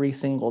every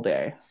single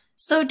day.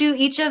 So do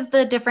each of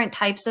the different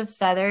types of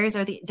feathers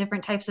or the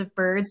different types of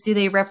birds, do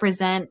they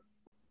represent,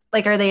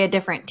 like, are they a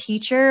different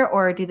teacher,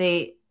 or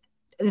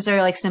is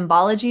there like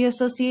symbology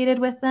associated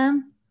with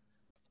them?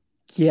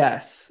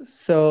 Yes.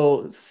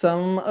 So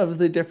some of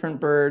the different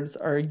birds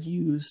are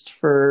used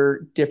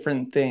for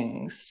different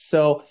things.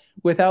 So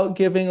without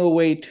giving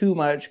away too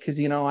much, because,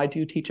 I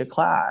do teach a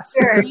class.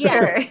 Sure,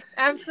 Yes, sure.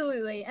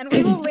 absolutely. And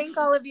we will link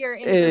all of your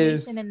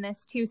Is information in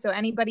this too. So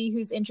anybody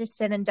who's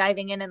interested in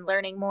diving in and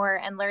learning more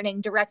and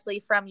learning directly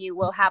from you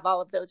will have all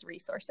of those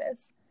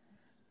resources.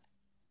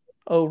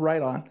 Oh,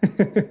 right on.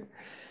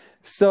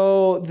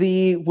 So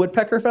the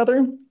woodpecker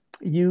feather,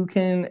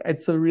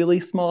 it's a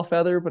really small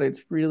feather, but it's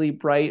really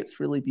bright.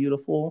 It's really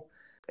beautiful.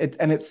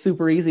 It's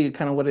super easy.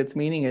 Kind of what its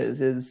meaning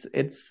is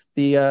it's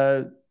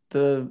the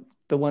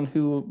one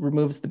who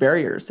removes the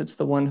barriers. It's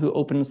the one who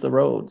opens the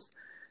roads.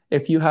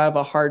 If you have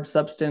a hard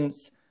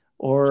substance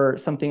or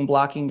something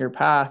blocking your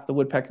path, the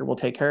woodpecker will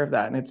take care of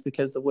that. And it's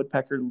because the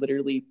woodpecker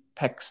literally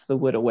pecks the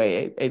wood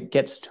away. It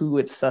gets to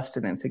its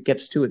sustenance. It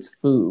gets to its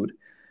food.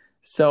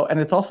 So, and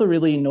it's also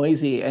really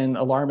noisy and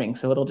alarming.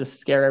 So it'll just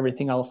scare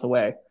everything else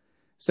away.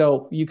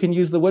 So you can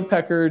use the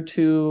woodpecker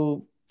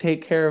to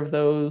take care of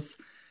those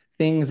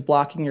things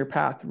blocking your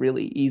path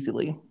really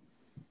easily.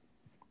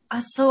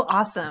 That's so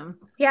awesome.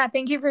 Yeah,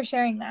 thank you for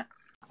sharing that.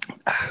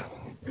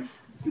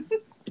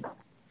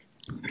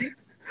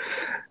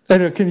 I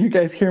know, can you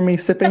guys hear me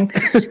sipping?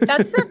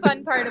 That's the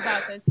fun part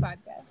about this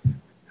podcast.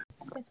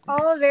 It's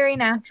all very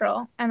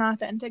natural and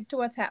authentic to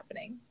what's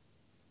happening.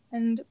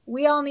 And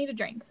we all need a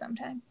drink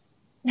sometimes.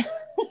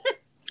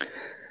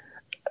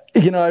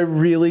 I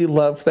really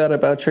love that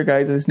about your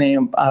guys'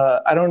 name.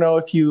 I don't know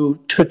if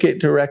you took it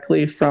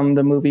directly from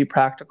the movie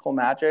Practical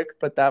Magic,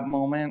 but that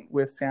moment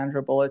with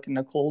Sandra Bullock and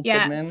Nicole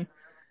Kidman,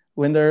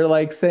 when they're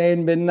like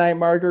saying midnight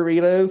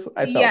margaritas,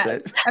 I felt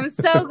it. I'm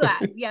so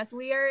glad. Yes,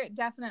 we are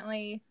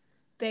definitely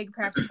big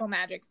Practical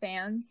Magic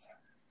fans.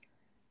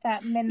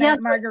 That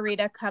midnight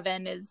margarita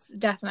coven is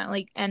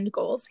definitely end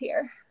goals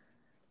here.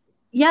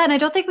 Yeah, and I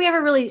don't think we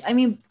ever really,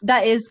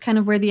 that is kind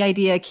of where the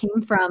idea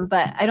came from,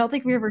 but I don't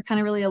think we ever kind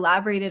of really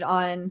elaborated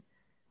on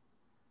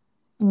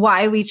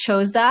why we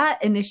chose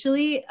that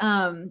initially.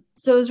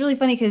 So it was really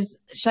funny because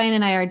Cheyenne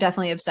and I are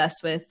definitely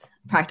obsessed with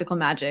Practical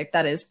Magic.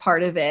 That is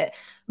part of it.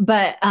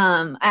 But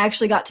I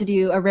actually got to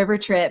do a river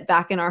trip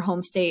back in our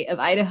home state of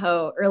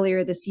Idaho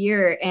earlier this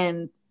year.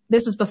 And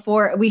this was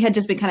before we had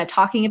just been kind of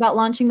talking about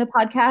launching the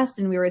podcast,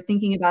 and we were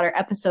thinking about our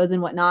episodes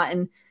and whatnot.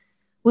 And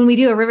when we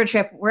do a river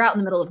trip, we're out in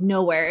the middle of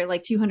nowhere,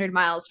 like 200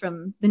 miles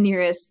from the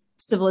nearest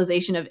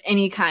civilization of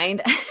any kind.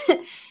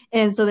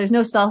 And so there's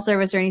no cell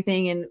service or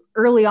anything. And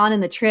early on in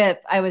the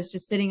trip, I was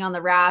just sitting on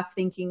the raft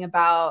thinking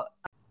about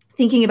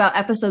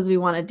episodes we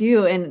want to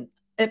do. And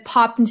it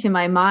popped into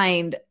my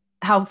mind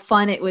how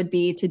fun it would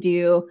be to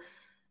do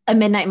a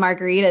Midnight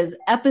Margaritas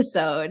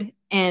episode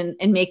and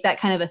make that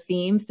kind of a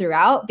theme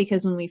throughout.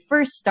 Because when we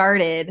first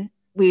started,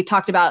 we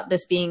talked about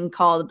this being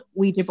called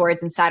Ouija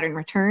Boards and Saturn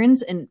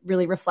Returns and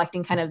really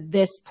reflecting kind of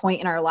this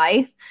point in our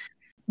life.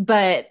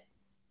 But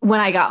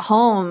when I got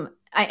home,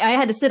 I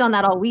had to sit on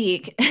that all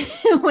week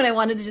when I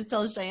wanted to just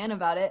tell Cheyenne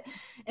about it.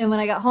 And when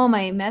I got home,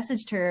 I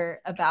messaged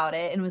her about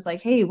it and was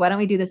like, hey, why don't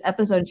we do this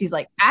episode? And she's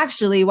like,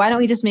 actually, why don't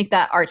we just make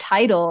that our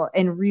title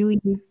and really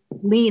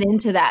lean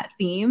into that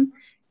theme?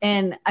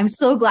 And I'm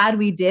so glad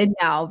we did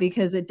now,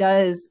 because it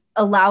does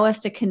allow us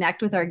to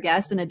connect with our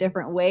guests in a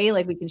different way.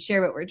 Like we can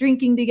share what we're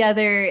drinking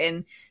together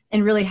and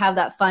really have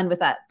that fun with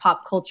that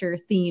pop culture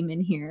theme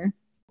in here.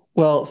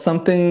 Well,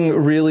 something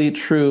really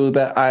true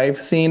that I've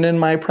seen in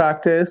my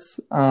practice,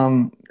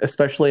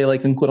 especially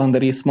like in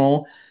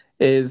curanderismo,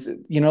 is,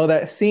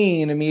 that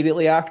scene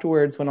immediately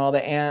afterwards when all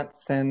the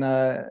aunts and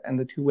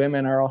the two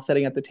women are all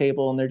sitting at the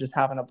table and they're just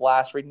having a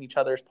blast reading each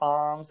other's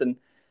palms and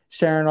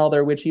sharing all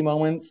their witchy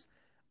moments.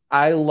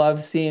 I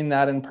love seeing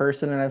that in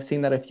person, and I've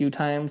seen that a few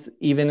times,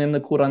 even in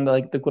the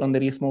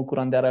curanderismo,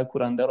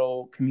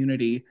 curandero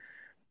community.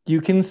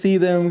 You can see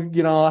them,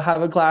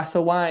 have a glass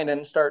of wine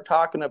and start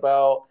talking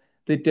about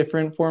the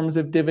different forms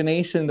of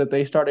divination that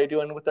they started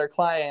doing with their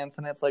clients,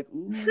 and it's like,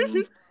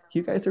 ooh,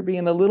 you guys are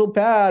being a little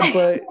bad,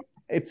 but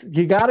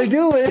you got to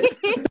do it.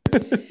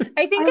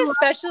 I think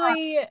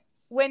especially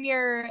when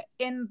you're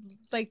in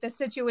like the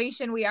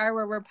situation we are,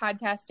 where we're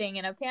podcasting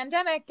in a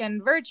pandemic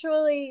and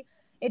virtually,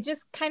 it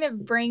just kind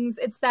of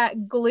it's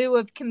that glue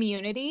of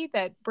community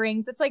that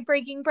it's like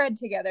breaking bread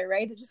together,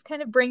 right? It just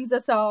kind of brings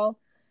us all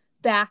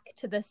back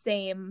to the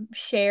same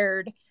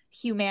shared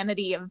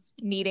humanity of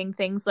needing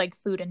things like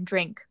food and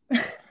drink.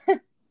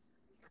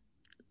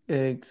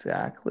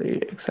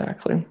 Exactly.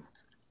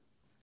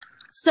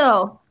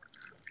 So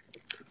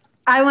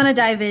I want to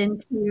dive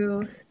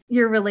into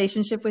your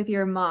relationship with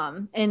your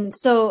mom. And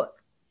so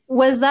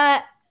was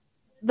that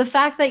the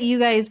fact that you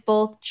guys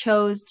both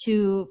chose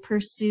to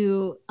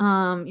pursue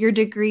your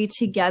degree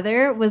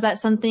together, was that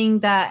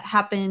something that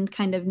happened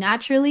kind of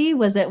naturally?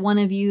 Was it one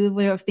of you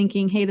were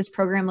thinking, hey, this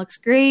program looks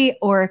great?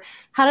 Or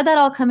how did that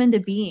all come into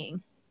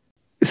being?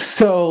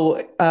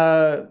 So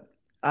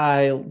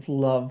I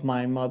love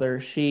my mother.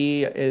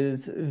 She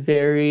is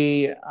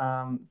very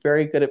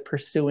good at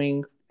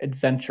pursuing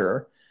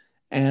adventure.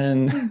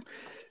 And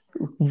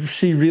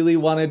she really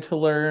wanted to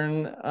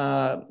learn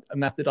a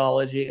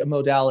methodology, a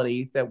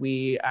modality that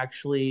we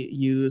actually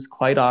use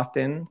quite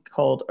often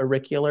called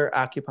auricular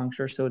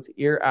acupuncture. So it's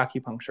ear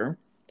acupuncture.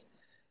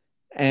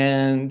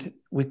 And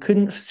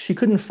she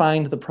couldn't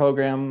find the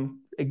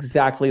program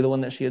exactly the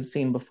one that she had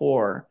seen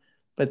before,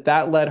 but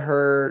that led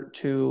her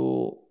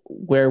to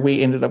where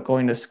we ended up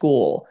going to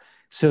school.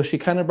 So she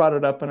kind of brought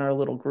it up in our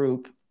little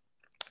group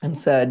and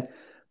said,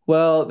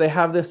 well, they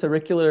have this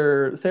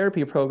auricular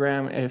therapy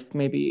program if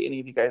maybe any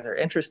of you guys are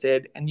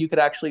interested, and you could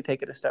actually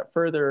take it a step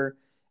further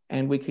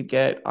and we could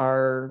get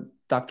our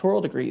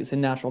doctoral degrees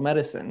in natural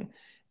medicine.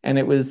 And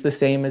it was the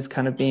same as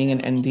kind of being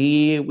an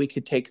ND. We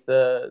could take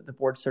the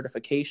board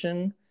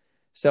certification.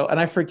 So, and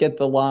I forget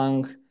the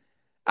long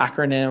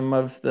acronym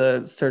of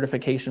the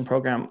certification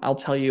program. I'll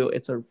tell you,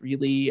 it's a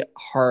really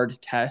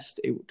hard test.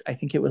 I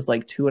think it was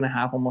like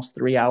 2.5, almost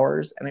 3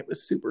 hours, and it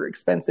was super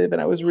expensive.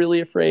 And I was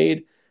really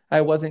afraid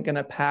I wasn't going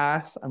to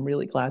pass. I'm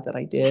really glad that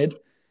I did.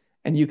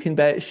 And you can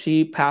bet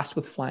she passed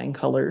with flying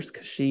colors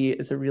because she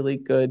is a really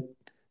good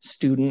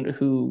student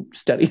who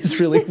studies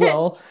really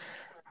well.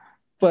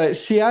 But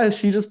she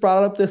just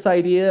brought up this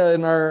idea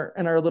in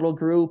our little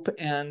group,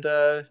 and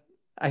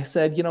I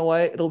said, you know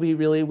what? It'll be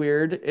really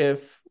weird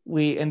if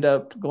we end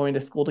up going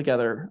to school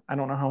together. I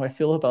don't know how I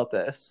feel about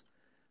this,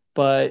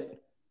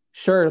 but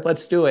sure,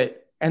 let's do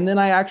it. And then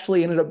I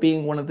actually ended up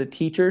being one of the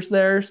teachers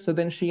there. So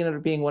then she ended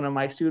up being one of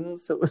my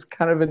students. So it was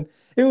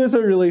it was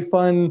a really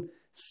fun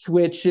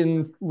switch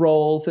in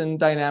roles and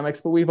dynamics,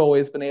 but we've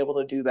always been able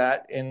to do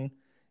that in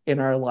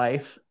our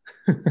life.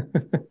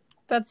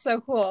 That's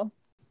so cool.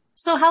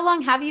 So how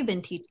long have you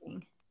been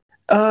teaching?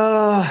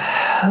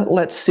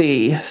 Let's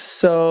see.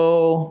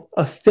 So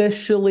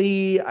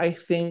officially, I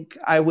think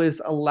I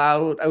was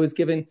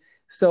given,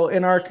 so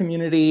in our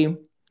community,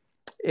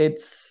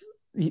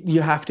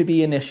 you have to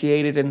be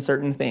initiated in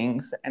certain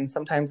things. And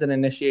sometimes an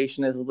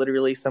initiation is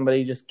literally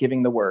somebody just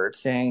giving the word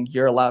saying,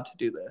 you're allowed to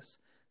do this.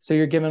 So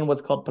you're given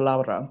what's called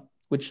palabra,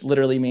 which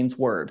literally means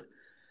word.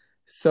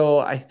 So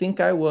I think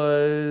I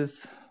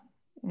was,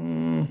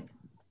 well,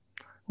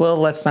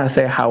 let's not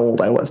say how old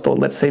I was, but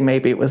let's say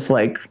maybe it was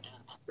like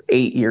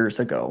 8 years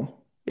ago.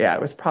 Yeah,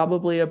 it was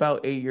probably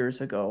about 8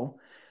 years ago.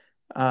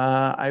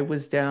 I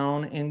was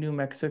down in New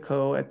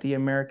Mexico at the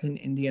American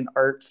Indian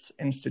Arts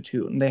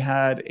Institute, and they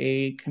had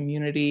a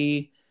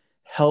community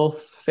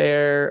health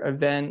fair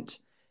event,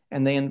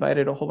 and they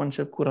invited a whole bunch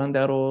of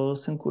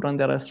curanderos and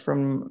curanderas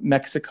from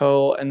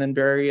Mexico, and then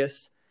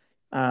various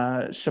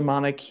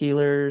shamanic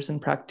healers and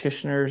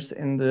practitioners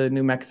in the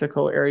New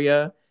Mexico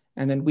area.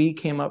 And then we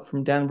came up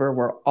from Denver.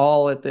 We're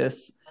all at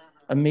this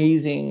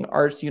amazing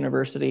arts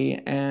university,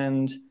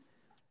 and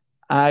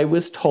I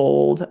was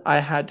told I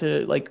had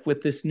to, like,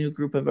 with this new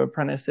group of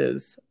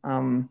apprentices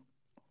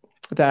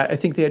that I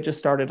think they had just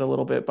started a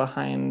little bit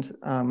behind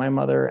my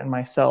mother and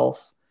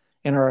myself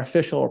in our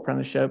official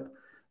apprenticeship.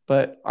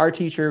 But our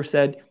teacher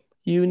said,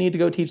 you need to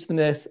go teach them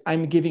this.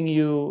 I'm giving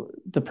you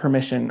the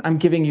permission. I'm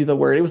giving you the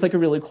word. It was like a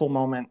really cool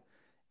moment.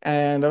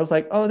 And I was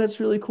like, oh, that's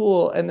really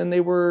cool. And then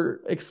they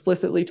were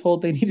explicitly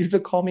told they needed to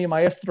call me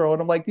maestro.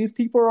 And I'm like, these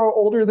people are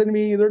older than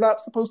me. They're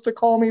not supposed to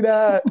call me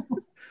that.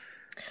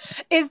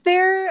 Is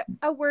there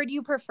a word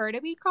you prefer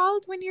to be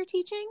called when you're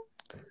teaching?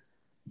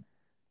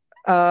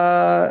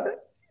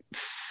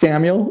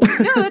 Samuel.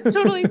 No, that's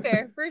totally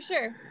fair, for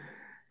sure.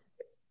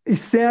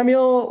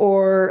 Samuel,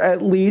 or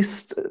at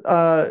least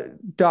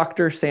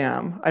Dr.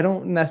 Sam. I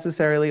don't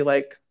necessarily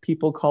like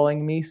people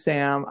calling me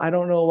Sam. I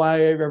don't know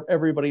why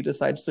everybody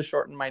decides to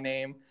shorten my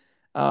name,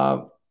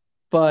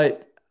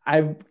 but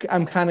I'm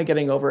kind of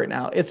getting over it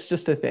now. It's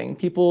just a thing.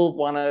 People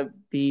want to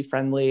be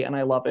friendly, and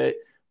I love it.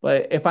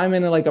 But if I'm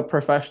in like a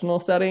professional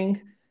setting,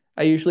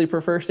 I usually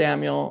prefer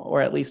Samuel,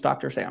 or at least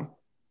Dr. Sam.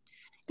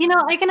 You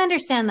know, I can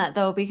understand that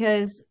though,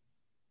 because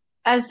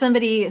as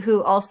somebody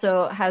who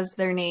also has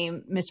their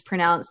name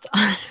mispronounced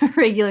on a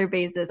regular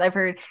basis, I've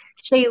heard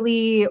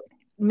Shaylee,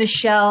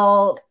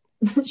 Michelle,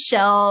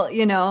 Shell,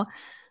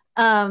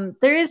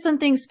 there is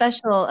something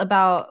special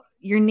about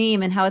your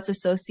name and how it's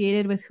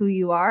associated with who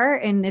you are.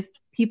 And if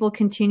people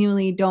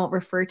continually don't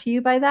refer to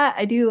you by that,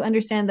 I do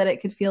understand that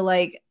it could feel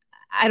like,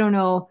 I don't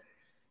know,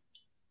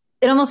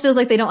 it almost feels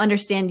like they don't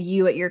understand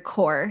you at your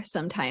core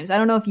sometimes. I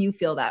don't know if you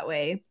feel that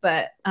way,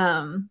 but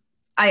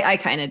I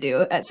kind of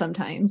do at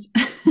sometimes.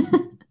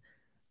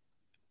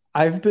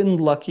 I've been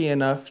lucky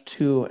enough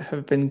to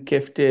have been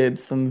gifted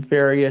some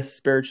various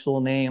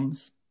spiritual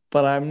names,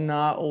 but I'm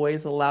not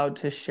always allowed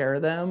to share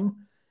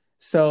them.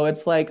 So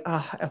it's like,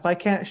 if I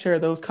can't share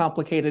those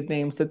complicated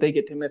names that they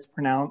get to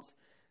mispronounce,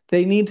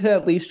 they need to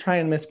at least try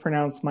and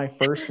mispronounce my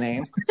first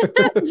name.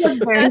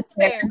 That's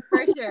fair,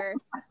 for sure.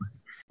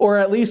 Or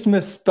at least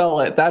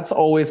misspell it. That's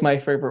always my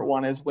favorite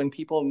one, is when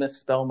people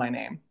misspell my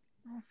name.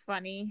 Oh,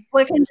 funny.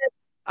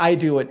 I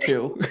do it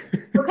too.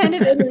 What kind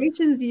of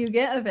iterations do you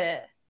get of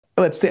it?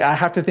 Let's see. I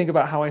have to think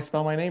about how I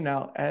spell my name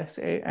now.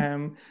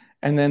 Sam,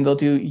 and then they'll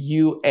do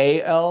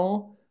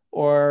UAL,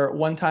 Or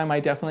one time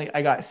I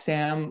got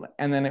Sam,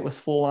 and then it was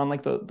full on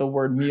like the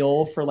word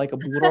meal for like a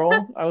burro.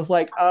 I was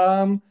like,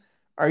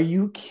 are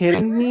you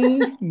kidding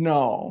me?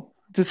 No,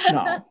 just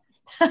no.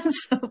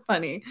 That's so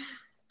funny.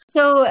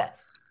 So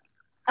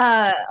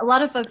a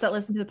lot of folks that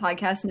listen to the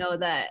podcast know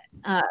that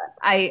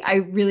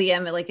I really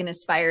am like an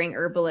aspiring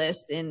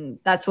herbalist, and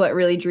that's what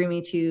really drew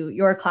me to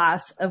your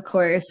class, of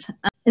course.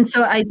 And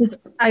so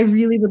I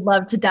really would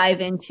love to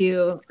dive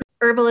into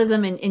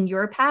herbalism in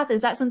your path.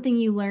 Is that something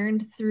you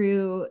learned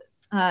through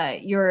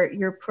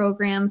your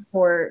program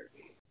for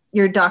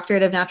your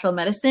doctorate of natural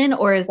medicine,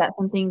 or is that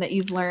something that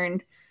you've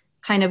learned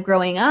kind of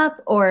growing up,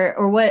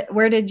 or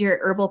where did your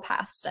herbal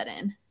path set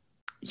in?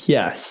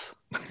 Yes.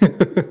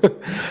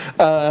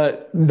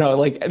 No,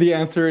 like the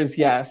answer is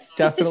yes.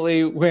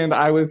 Definitely when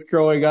I was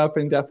growing up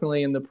and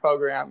definitely in the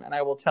program. And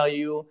I will tell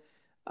you,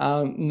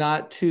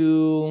 not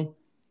to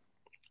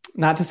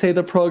say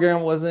the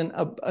program wasn't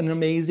an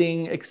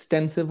amazing,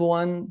 extensive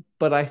one,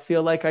 but I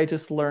feel like I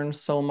just learned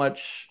so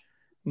much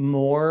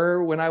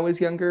more when I was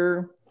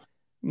younger.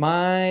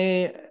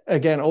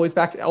 Always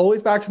back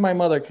to my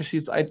mother,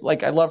 because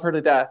I love her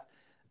to death.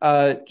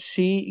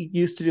 She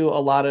used to do a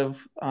lot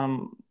of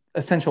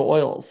essential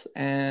oils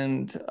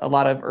and a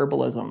lot of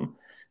herbalism.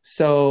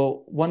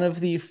 So one of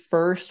the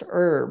first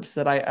herbs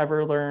that I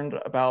ever learned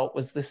about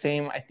was the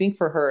same, I think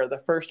for her,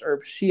 the first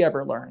herb she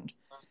ever learned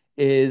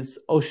is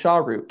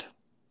Osha root.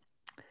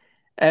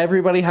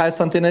 Everybody has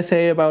something to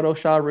say about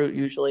Osha root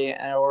usually,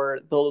 or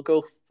they'll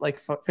go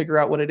figure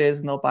out what it is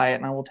and they'll buy it.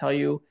 And I will tell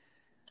you,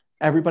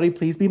 everybody,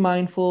 please be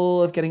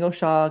mindful of getting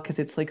Osha, because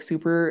it's like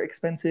super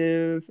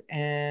expensive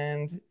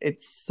and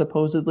it's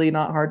supposedly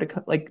not hard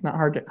to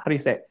how do you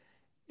say it?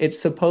 It's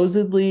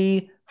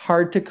supposedly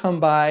hard to come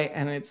by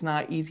and it's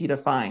not easy to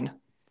find.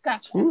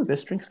 Gotcha. Ooh,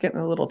 this drink's getting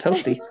a little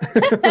toasty.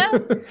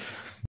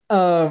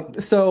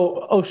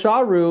 So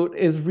Osha root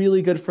is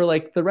really good for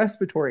like the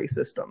respiratory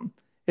system.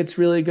 It's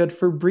really good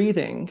for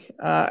breathing.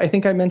 I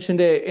think I mentioned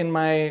it in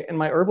my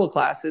herbal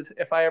classes.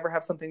 If I ever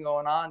have something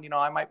going on,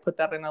 I might put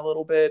that in a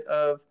little bit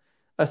of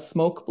a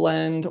smoke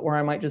blend, or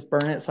I might just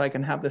burn it so I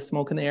can have the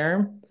smoke in the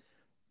air.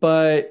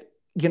 But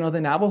the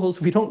Navajos,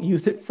 we don't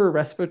use it for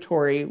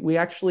respiratory. We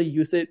actually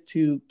use it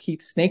to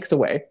keep snakes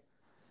away.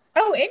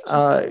 Oh,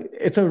 interesting.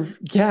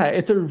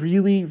 It's a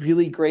really,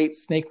 really great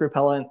snake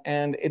repellent,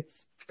 and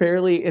it's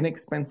fairly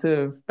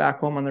inexpensive back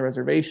home on the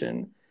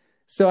reservation.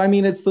 So, I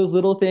mean, it's those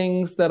little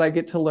things that I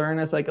get to learn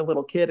as like a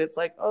little kid. It's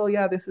like, oh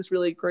yeah, this is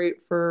really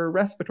great for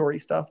respiratory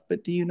stuff,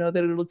 but do you know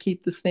that it'll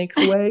keep the snakes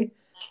away?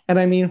 And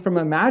I mean, from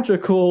a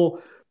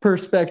magical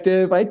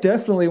perspective, I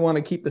definitely want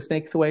to keep the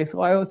snakes away.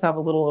 So I always have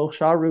a little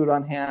Osha root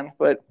on hand.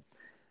 But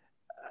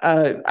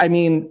I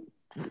mean,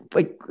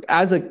 like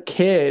as a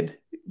kid,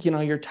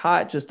 you're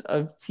taught just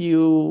a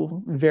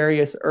few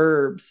various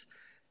herbs.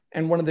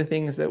 And one of the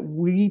things that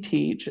we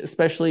teach,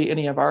 especially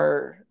any of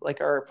our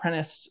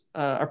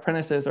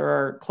apprentices or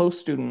our close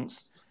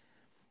students,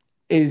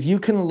 is you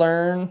can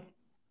learn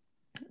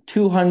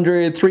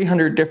 200,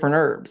 300 different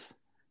herbs.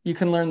 You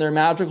can learn their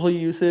magical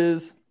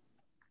uses.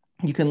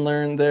 You can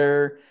learn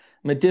their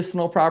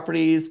medicinal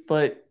properties,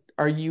 but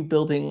are you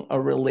building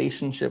a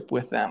relationship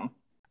with them?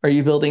 Are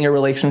you building a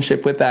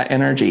relationship with that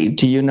energy?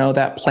 Do you know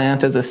that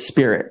plant as a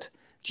spirit?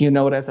 Do you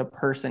know it as a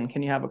person?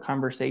 Can you have a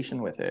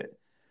conversation with it?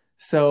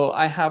 So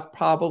I have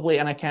probably,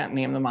 and I can't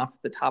name them off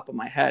the top of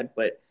my head,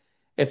 but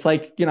it's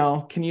like,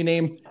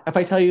 if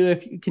I tell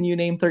you, can you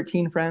name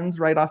 13 friends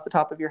right off the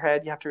top of your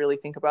head? You have to really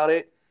think about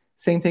it.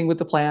 Same thing with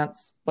the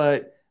plants,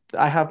 but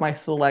I have my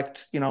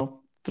select,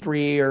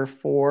 3 or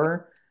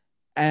 4,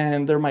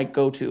 and they're my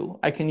go-to.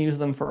 I can use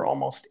them for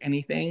almost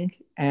anything,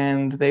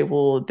 and they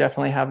will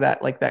definitely have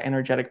that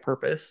energetic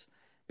purpose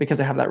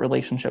because I have that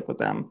relationship with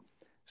them.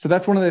 So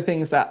that's one of the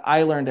things that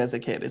I learned as a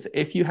kid, is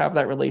if you have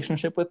that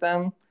relationship with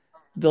them,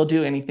 they'll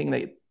do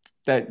anything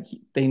that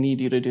they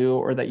need you to do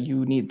or that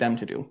you need them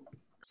to do.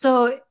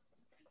 So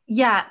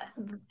yeah,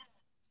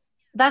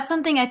 that's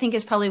something I think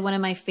is probably one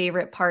of my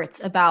favorite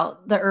parts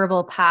about the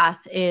herbal path,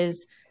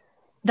 is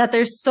that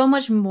there's so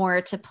much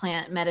more to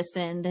plant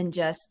medicine than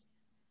just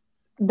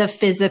the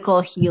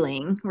physical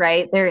healing,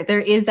 right? There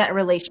is that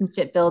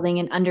relationship building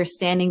and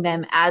understanding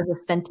them as a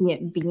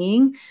sentient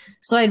being.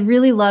 So I'd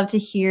really love to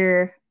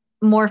hear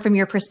more from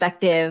your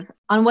perspective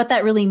on what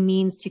that really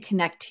means to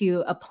connect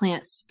to a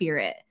plant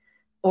spirit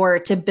or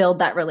to build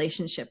that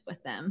relationship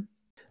with them.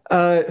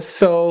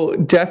 So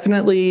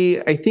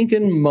definitely, I think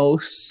in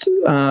most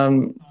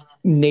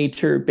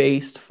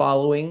nature-based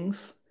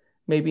followings,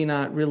 maybe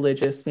not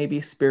religious, maybe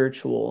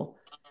spiritual,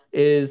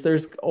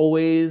 there's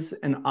always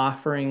an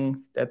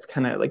offering that's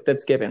kind of like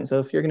that's given. So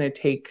if you're going to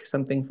take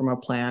something from a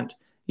plant,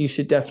 you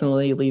should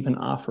definitely leave an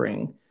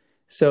offering.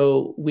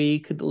 So we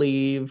could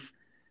leave,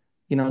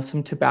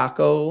 some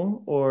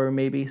tobacco, or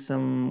maybe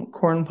some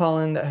corn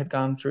pollen that had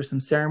gone through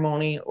some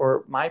ceremony.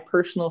 Or my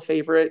personal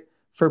favorite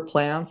for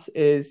plants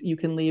is you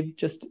can leave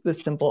just the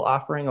simple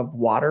offering of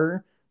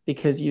water,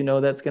 because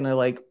that's going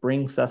to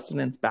bring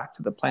sustenance back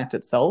to the plant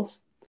itself.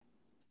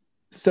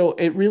 So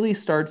it really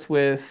starts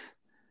with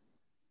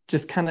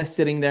just kind of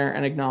sitting there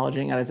and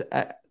acknowledging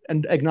it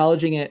and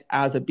acknowledging it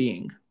as a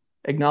being,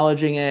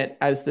 acknowledging it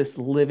as this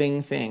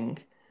living thing.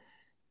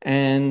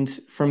 And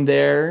from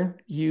there,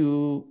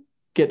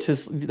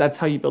 that's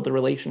how you build a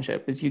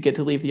relationship, is you get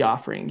to leave the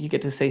offering. You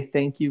get to say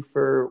thank you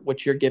for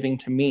what you're giving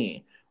to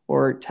me,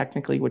 or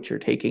technically what you're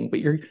taking, but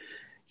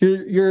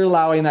you're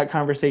allowing that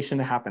conversation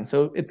to happen.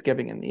 So it's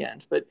giving in the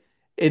end, but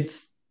it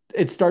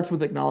starts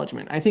with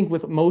acknowledgement. I think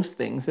with most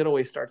things, it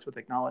always starts with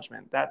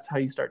acknowledgement. That's how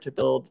you start to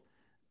build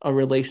a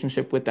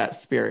relationship with that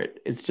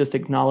spirit. It's just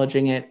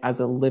acknowledging it as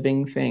a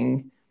living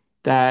thing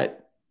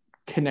that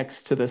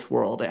connects to this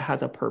world. It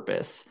has a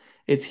purpose.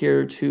 It's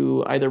here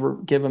to either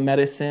give a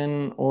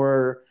medicine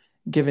or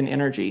give an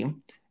energy.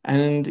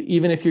 And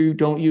even if you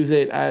don't use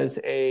it as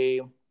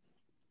a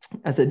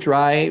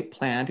dry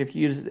plant, if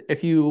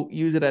you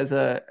use it as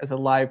a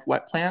live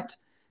wet plant,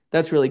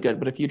 that's really good.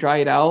 But if you dry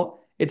it out,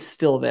 it's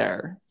still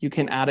there. You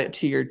can add it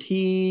to your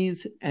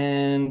teas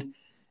and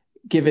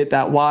give it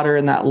that water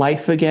and that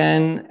life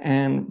again,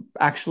 and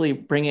actually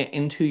bring it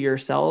into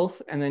yourself.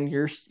 And then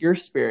your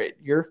spirit,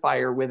 your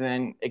fire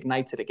within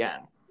ignites it again.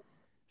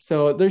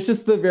 So there's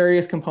just the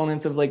various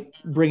components of like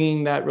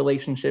bringing that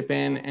relationship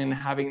in and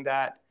having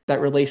that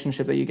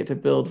relationship that you get to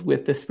build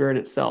with the spirit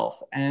itself.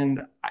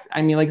 And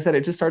I mean, like I said,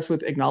 it just starts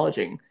with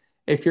acknowledging.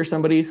 If you're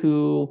somebody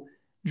who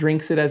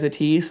drinks it as a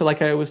tea, so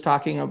like I was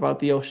talking about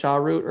the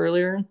Osha root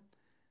earlier,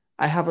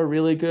 I have a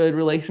really good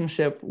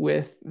relationship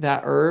with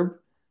that herb,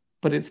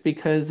 but it's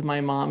because my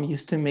mom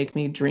used to make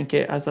me drink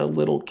it as a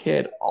little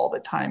kid all the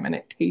time, and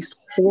it tastes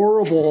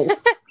horrible.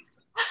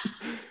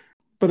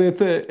 But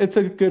it's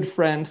a good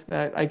friend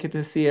that I get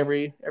to see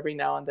every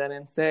now and then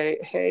and say,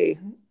 hey,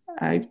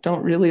 I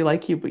don't really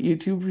like you, but you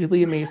do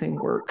really amazing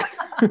work.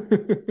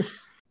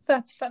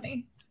 That's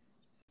funny.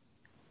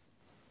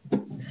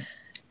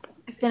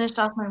 I finished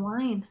off my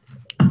wine.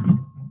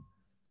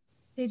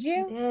 Did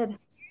you? I did.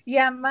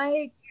 Yeah,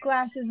 my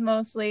glass is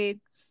mostly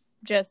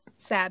just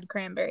sad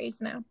cranberries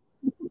now.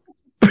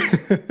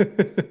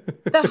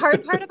 The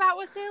hard part about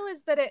wassail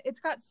is that it's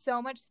got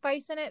so much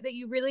spice in it that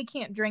you really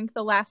can't drink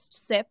the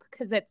last sip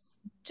because it's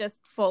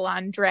just full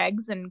on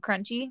dregs and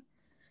crunchy.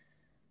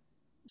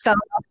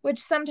 Which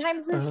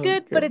sometimes is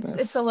good, but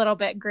it's a little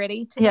bit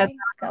gritty today. Yeah,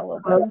 it's got a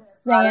little bit of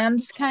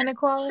sand kind of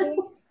quality.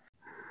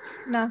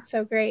 Not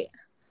so great.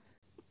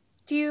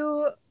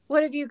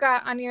 What have you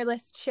got on your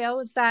list,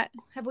 Shale?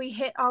 Have we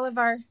hit all of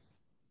our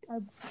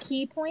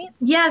key points?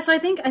 Yeah, so I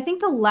think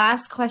the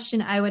last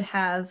question I would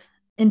have,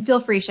 and feel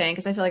free, Shane,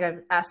 because I feel like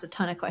I've asked a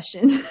ton of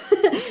questions.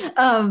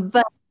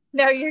 But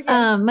no, you're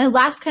good. My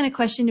last kind of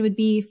question would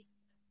be,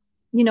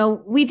 we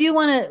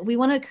want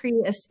to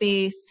create a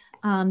space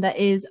that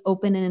is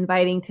open and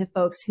inviting to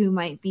folks who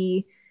might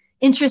be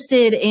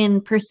interested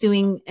in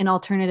pursuing an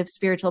alternative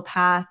spiritual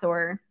path,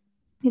 or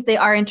if they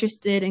are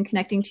interested in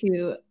connecting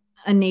to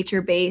a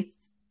nature-based,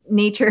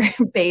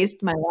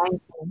 my line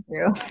came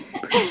through,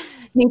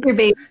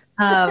 nature-based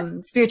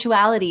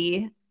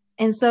spirituality.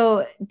 And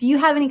so do you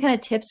have any kind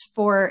of tips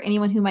for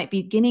anyone who might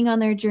be beginning on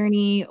their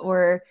journey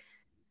or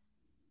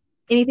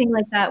anything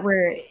like that,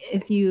 where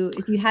if you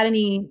had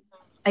any,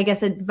 I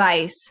guess,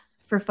 advice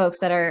for folks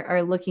that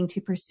are looking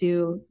to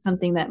pursue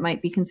something that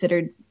might be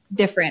considered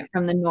different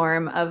from the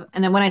norm of,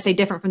 and then when I say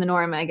different from the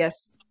norm, I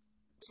guess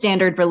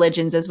standard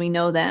religions as we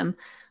know them,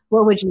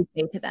 what would you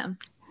say to them?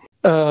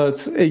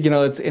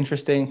 It's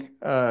interesting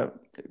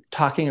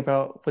talking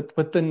about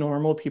what the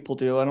normal people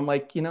do. And I'm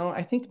like,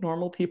 I think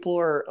normal people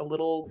are a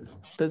little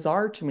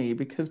bizarre to me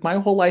because my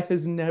whole life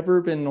has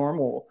never been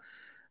normal.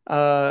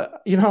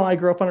 I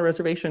grew up on a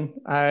reservation.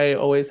 I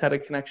always had a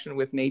connection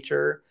with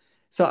nature.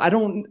 So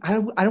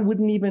I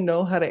wouldn't even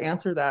know how to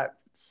answer that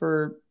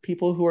for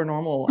people who are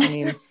normal. I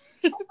mean,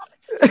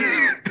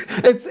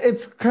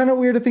 it's kind of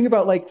weird to think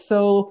about, like,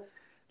 so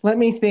let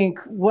me think,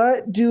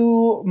 what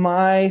do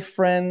my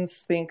friends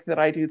think that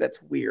I do that's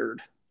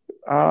weird?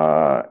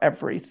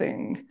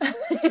 Everything.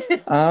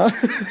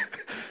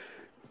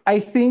 I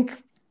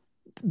think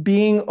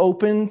being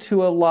open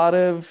to a lot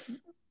of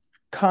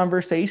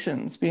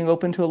conversations, being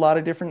open to a lot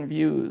of different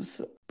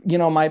views.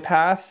 My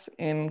path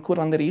in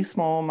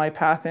curanderismo, my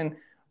path in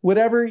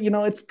whatever,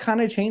 it's kind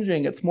of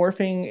changing. It's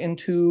morphing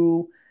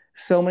into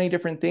so many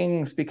different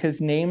things because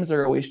names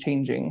are always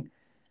changing.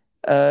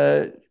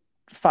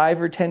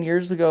 5 or 10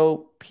 years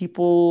ago,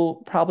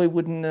 people probably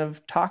wouldn't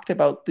have talked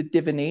about the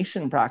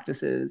divination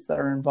practices that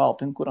are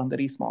involved in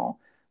curanderismo,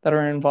 that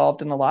are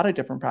involved in a lot of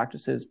different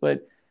practices.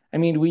 But I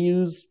mean, we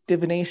use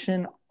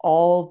divination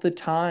all the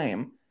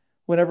time.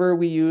 Whenever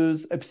we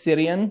use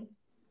obsidian,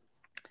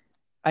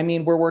 I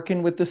mean, we're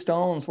working with the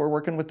stones, we're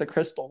working with the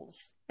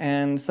crystals.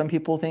 And some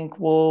people think,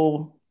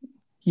 well,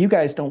 you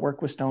guys don't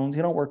work with stones,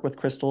 you don't work with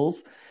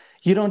crystals,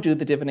 you don't do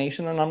the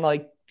divination. And I'm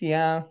like,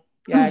 yeah,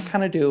 I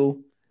kind of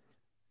do.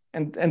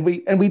 And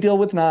we deal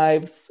with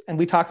knives, and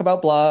we talk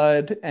about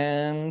blood,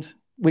 and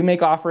we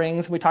make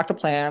offerings, we talk to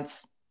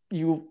plants.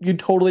 You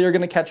totally are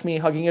going to catch me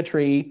hugging a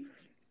tree.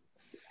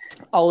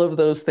 All of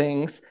those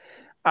things.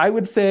 I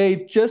would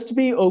say just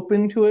be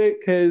open to it,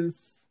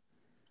 because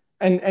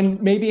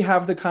and maybe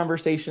have the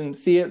conversation,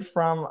 see it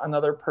from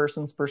another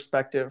person's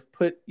perspective,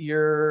 put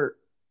your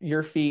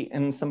feet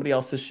in somebody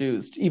else's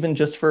shoes, even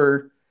if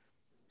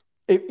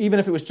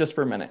it was just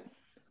for a minute.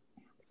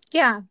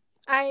 Yeah,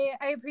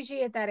 I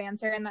appreciate that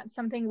answer, and that's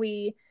something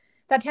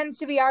that tends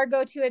to be our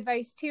go-to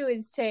advice too,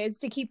 is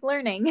to keep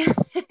learning.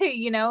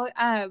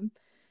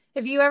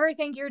 If you ever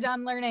think you're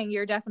done learning,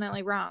 you're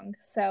definitely wrong.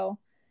 So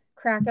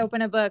crack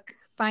open a book,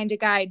 find a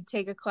guide,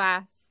 take a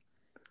class.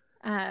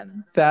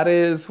 That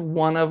is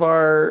one of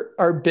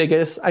our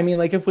biggest, I mean,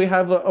 like if we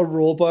have a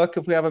rule book,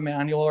 if we have a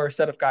manual or a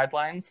set of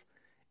guidelines,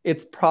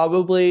 it's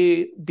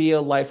probably be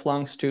a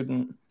lifelong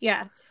student.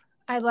 Yes,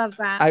 I love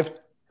that.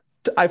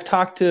 I've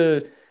talked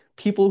to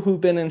people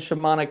who've been in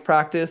shamanic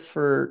practice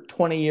for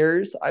 20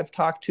 years. I've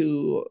talked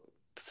to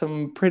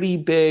some pretty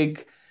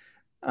big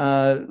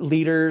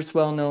leaders,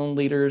 well-known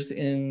leaders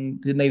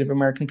in the Native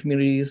American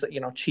communities,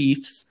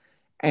 chiefs.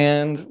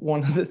 And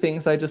one of the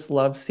things I just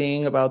love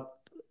seeing about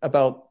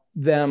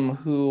them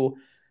who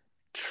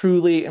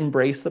truly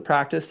embrace the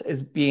practice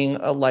is being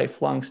a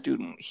lifelong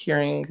student,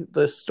 hearing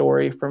the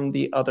story from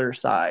the other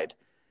side,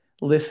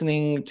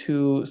 listening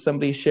to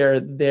somebody share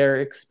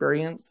their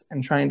experience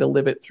and trying to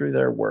live it through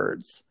their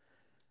words.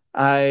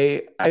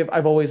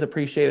 I've always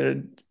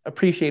appreciated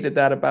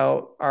that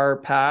about our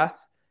path,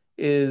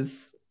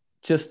 is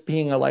just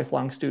being a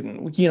lifelong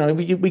student.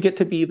 We get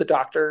to be the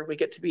doctor, we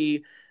get to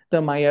be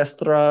the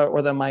maestra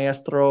or the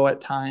maestro at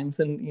times.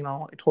 And,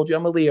 I told you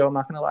I'm a Leo. I'm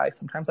not going to lie.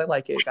 Sometimes I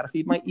like it. Got to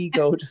feed my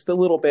ego just a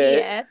little bit.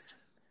 Yes.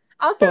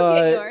 Also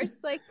get yours.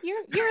 Like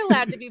you're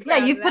allowed to be proud.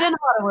 Yeah, you put in a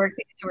lot of work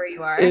to get to where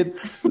you are.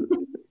 It's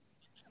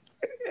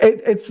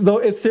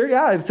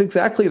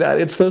exactly that.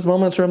 It's those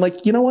moments where I'm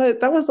like, you know what?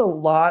 That was a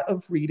lot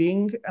of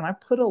reading and I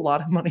put a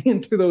lot of money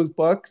into those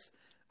books.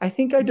 I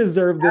think I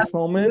deserve this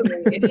moment.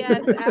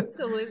 Yes,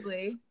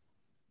 absolutely.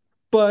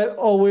 But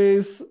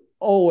always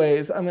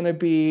I'm going to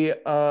be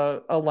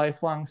a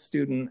lifelong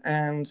student.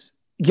 And,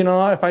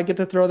 if I get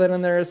to throw that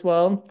in there as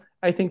well,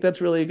 I think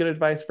that's really good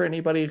advice for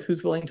anybody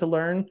who's willing to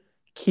learn.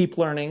 Keep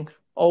learning.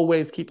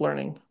 Always keep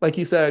learning. Like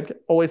you said,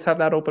 always have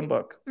that open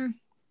book.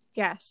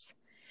 Yes.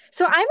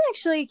 So I'm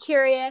actually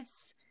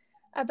curious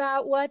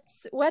about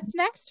what's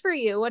next for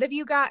you. What have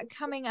you got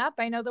coming up?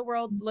 I know the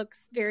world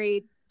looks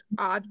very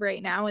odd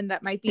right now, and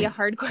that might be a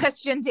hard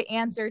question to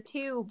answer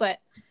too, but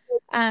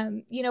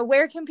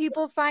where can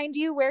people find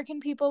you? Where can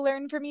people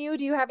learn from you?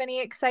 Do you have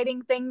any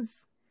exciting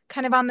things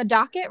kind of on the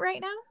docket right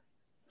now?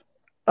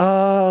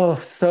 Oh,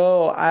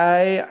 so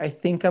I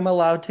think I'm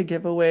allowed to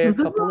give away a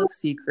couple of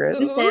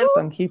secrets. Ooh.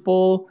 Some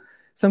people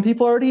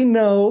already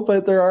know,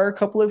 but there are a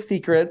couple of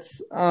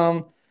secrets.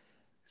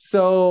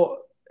 So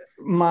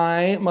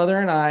my mother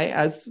and I,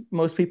 as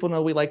most people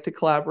know, we like to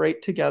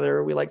collaborate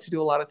together. We like to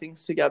do a lot of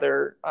things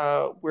together.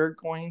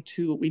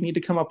 We need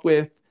to come up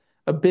with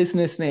a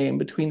business name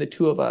between the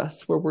two of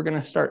us where we're going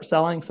to start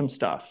selling some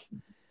stuff.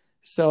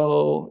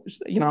 So,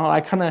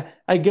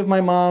 I give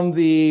my mom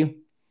the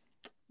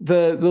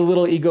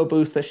little ego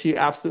boost that she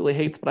absolutely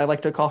hates, but I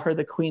like to call her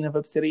the Queen of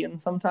Obsidian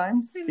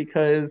sometimes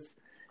because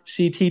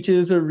she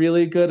teaches a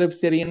really good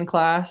obsidian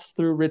class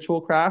through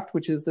Ritual Craft,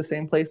 which is the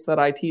same place that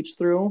I teach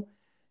through.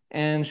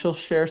 And she'll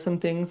share some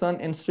things on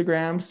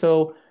Instagram.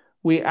 So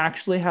we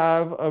actually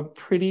have a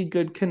pretty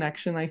good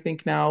connection, I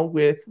think, now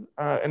with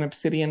an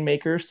obsidian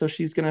maker. So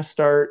she's going to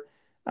start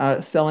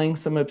selling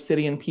some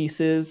obsidian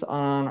pieces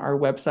on our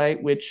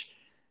website, which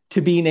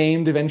to be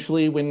named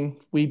eventually when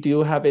we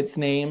do have its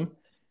name.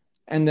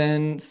 And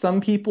then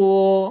some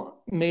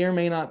people may or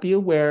may not be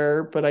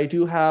aware, but I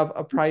do have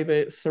a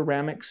private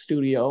ceramic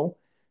studio.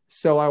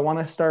 So I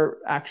want to start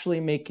actually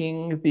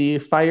making the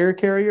fire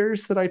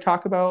carriers that I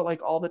talk about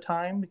like all the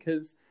time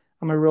because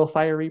I'm a real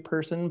fiery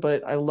person,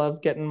 but I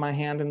love getting my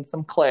hand in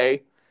some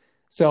clay.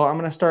 So I'm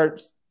going to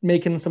start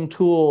making some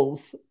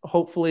tools,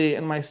 hopefully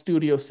in my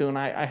studio soon.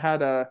 I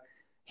had a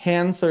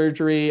hand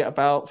surgery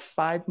about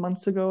 5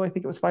 months ago. I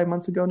think it was 5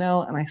 months ago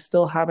now, and I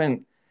still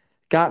haven't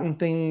gotten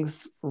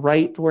things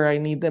right where I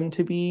need them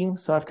to be.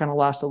 So I've kind of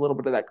lost a little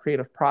bit of that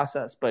creative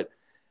process, but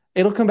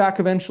it'll come back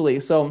eventually.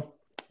 So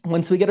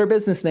once we get our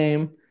business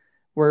name,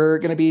 we're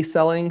going to be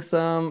selling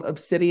some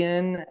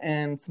obsidian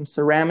and some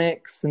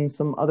ceramics and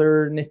some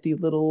other nifty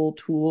little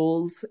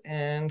tools.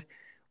 And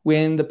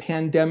when the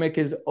pandemic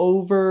is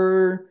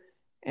over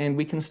and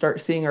we can start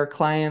seeing our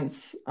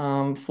clients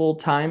full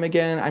time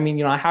again, I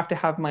mean, I have to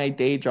have my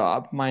day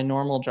job, my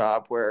normal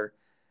job, where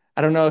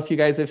I don't know if you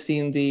guys have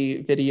seen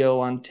the video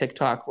on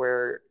TikTok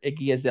where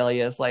Iggy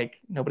Azalea is like,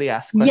 nobody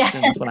asks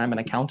questions when I'm an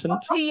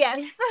accountant.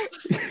 Yes.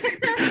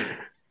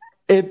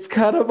 It's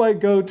kind of my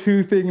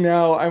go-to thing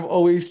now. I'm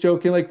always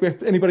joking. Like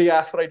if anybody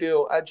asks what I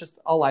do,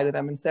 I'll lie to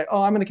them and say,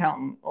 oh, I'm an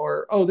accountant,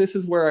 or, oh, this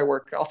is where I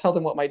work. I'll tell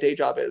them what my day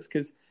job is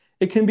because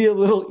it can be a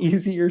little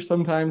easier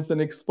sometimes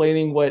than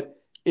explaining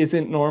what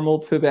isn't normal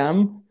to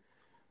them.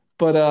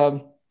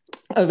 But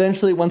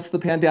eventually, once the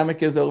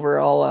pandemic is over,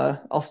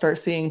 I'll start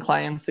seeing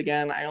clients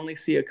again. I only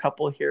see a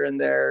couple here and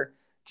there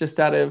just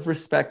out of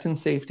respect and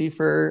safety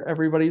for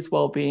everybody's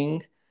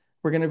well-being.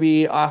 We're going to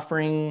be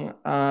offering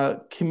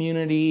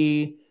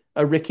community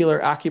auricular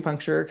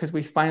acupuncture because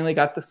we finally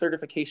got the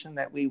certification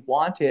that we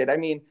wanted. I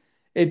mean,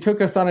 it took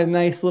us on a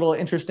nice little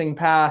interesting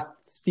path,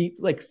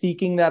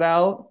 seeking that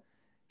out,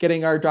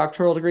 getting our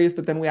doctoral degrees,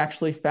 but then we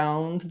actually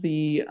found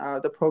the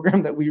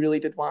program that we really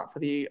did want for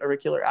the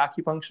auricular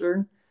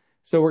acupuncture.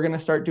 So we're going to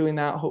start doing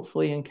that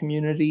hopefully in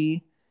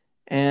community,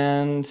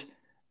 and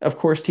of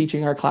course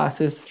teaching our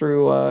classes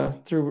through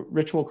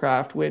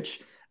Ritualcraft,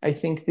 which I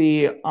think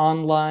the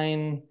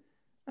online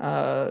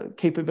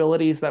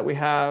capabilities that we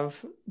have,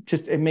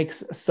 just it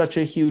makes such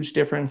a huge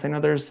difference. I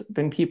know there's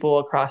been people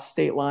across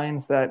state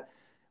lines that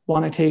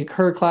want to take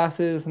her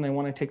classes and they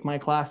want to take my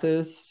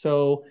classes,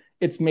 so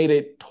it's made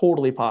it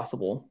totally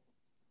possible.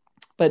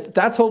 But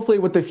that's hopefully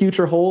what the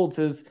future holds,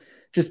 is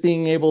just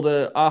being able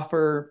to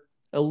offer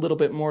a little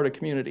bit more to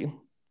community.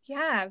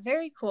 Yeah,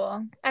 very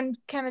cool. And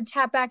kind of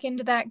tap back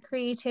into that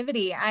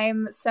creativity.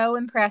 I'm so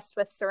impressed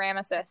with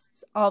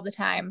ceramicists all the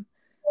time.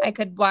 I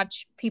could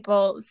watch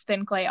people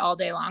spin clay all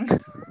day long.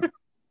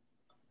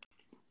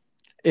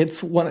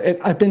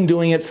 I've been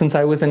doing it since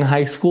I was in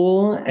high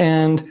school,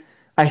 and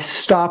I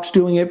stopped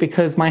doing it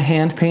because my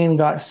hand pain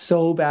got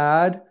so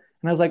bad.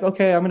 And I was like,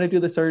 okay, I'm going to do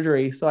the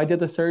surgery. So I did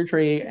the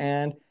surgery,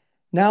 and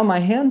now my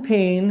hand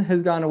pain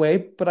has gone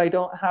away, but I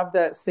don't have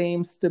that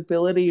same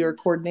stability or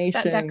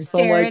coordination. That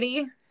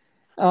dexterity.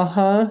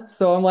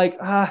 So I'm like,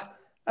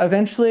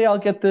 eventually I'll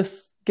get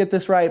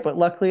this right. But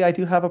luckily I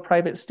do have a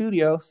private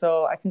studio,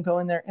 so I can go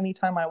in there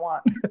anytime I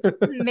want.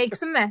 Make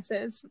some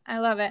messes. I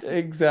love it.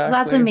 Exactly.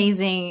 That's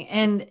amazing.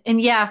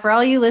 And yeah, for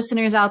all you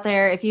listeners out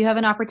there, if you have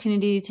an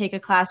opportunity to take a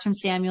class from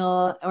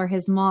Samuel or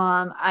his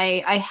mom,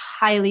 I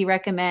highly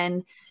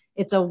recommend.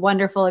 It's a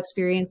wonderful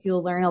experience.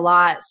 You'll learn a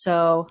lot.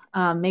 So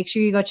make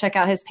sure you go check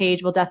out his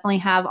page. We'll definitely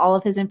have all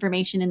of his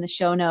information in the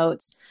show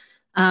notes.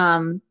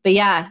 But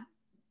yeah,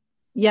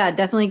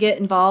 definitely get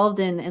involved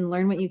and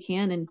learn what you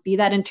can and be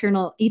that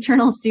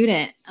eternal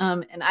student.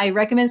 And I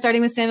recommend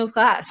starting with Samuel's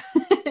class.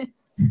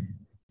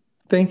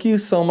 Thank you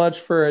so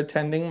much for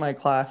attending my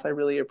class. I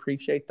really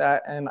appreciate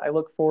that. And I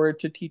look forward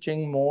to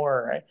teaching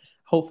more.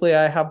 Hopefully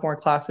I have more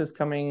classes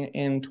coming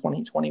in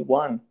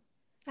 2021.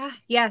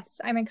 Yes,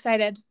 I'm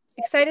excited.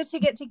 Excited to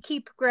get to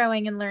keep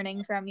growing and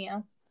learning from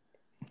you.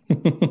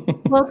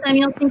 Well,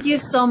 Samuel, thank you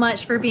so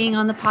much for being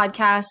on the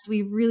podcast.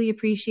 We really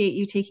appreciate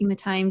you taking the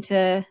time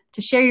to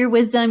share your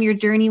wisdom, your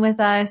journey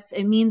with us.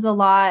 It means a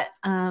lot.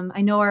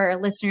 I know our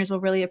listeners will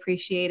really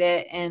appreciate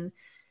it, and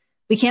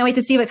we can't wait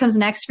to see what comes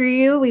next for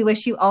you. We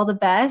wish you all the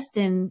best,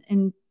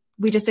 and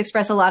we just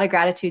express a lot of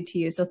gratitude to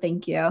you. So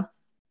thank you.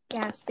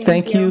 Yes,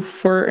 thank you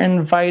for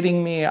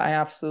inviting me. I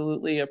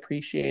absolutely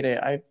appreciate it.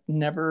 I've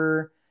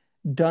never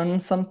done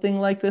something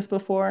like this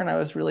before, and I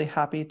was really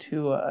happy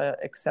to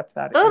accept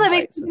that. Oh, that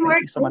makes me more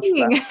exciting.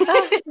 So much for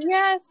that.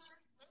 Yes,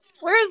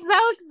 we're so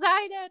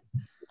excited.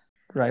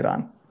 Right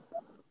on.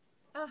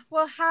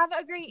 Well, have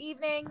a great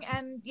evening,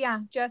 and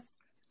just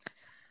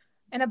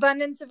an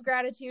abundance of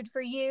gratitude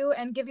for you,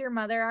 and give your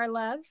mother our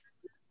love.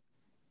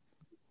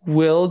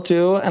 Will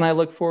do, and I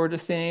look forward to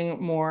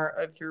seeing more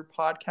of your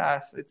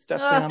podcast. It's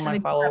definitely on my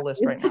follow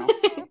list right now.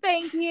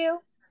 Thank you.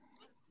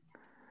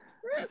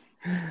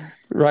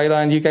 Right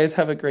on. You guys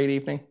have a great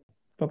evening.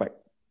 Bye-bye.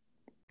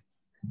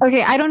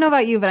 Okay, I don't know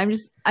about you, but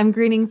I'm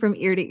grinning from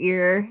ear to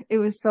ear. It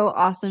was so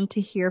awesome to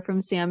hear from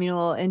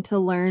Samuel and to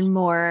learn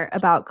more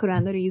about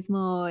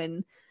curanderismo,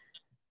 and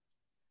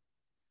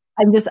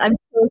I'm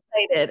so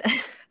excited.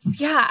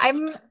 Yeah,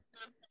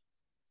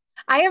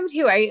 I am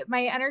too.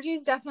 My energy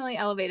is definitely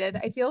elevated.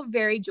 I feel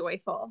very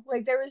joyful.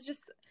 Like there was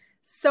just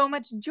so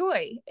much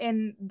joy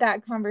in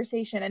that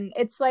conversation, and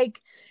it's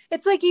like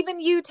even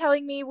you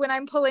telling me when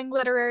I'm pulling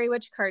literary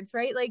witch cards,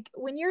 right? Like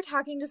when you're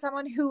talking to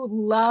someone who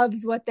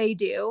loves what they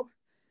do,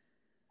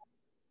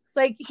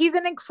 like he's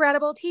an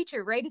incredible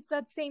teacher, right? It's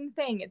that same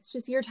thing. It's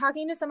just you're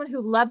talking to someone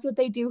who loves what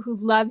they do, who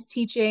loves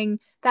teaching.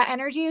 That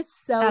energy is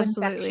so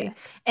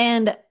infectious.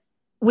 And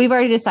we've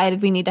already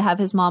decided we need to have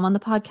his mom on the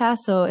podcast.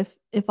 So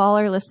if all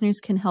our listeners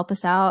can help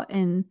us out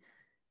and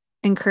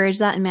encourage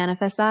that and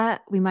manifest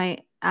that, we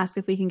might ask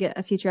if we can get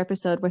a future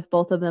episode with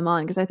both of them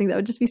on, because I think that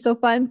would just be so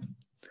fun.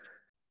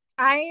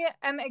 I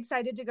am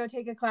excited to go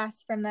take a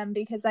class from them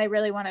because I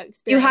really want to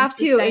experience. You have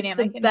to. It's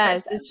the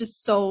best. It's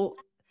just so.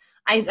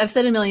 I've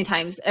said it a million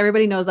times.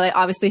 Everybody knows that I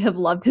obviously have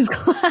loved his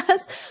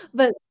class,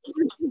 but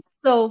it's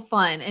so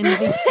fun, and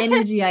the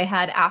energy I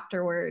had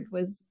afterward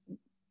was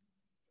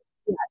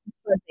like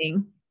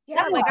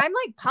I'm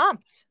like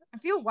pumped. I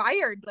feel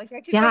wired. Like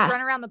I could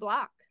run around the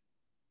block.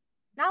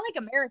 Not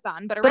like a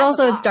marathon, but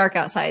also it's dark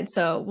outside,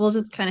 so we'll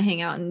just kind of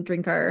hang out and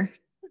drink our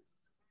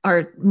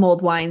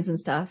mulled wines and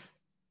stuff.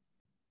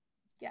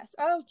 Yes.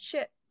 Oh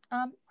shit.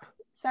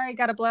 Sorry,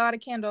 got to blow out a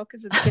candle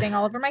because it's getting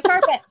all over my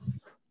carpet.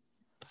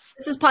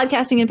 This is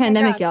podcasting in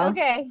pandemic, y'all.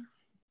 Okay.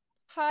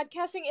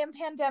 Podcasting in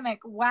pandemic.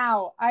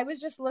 Wow. I was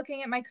just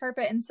looking at my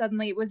carpet and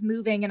suddenly it was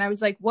moving and I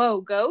was like,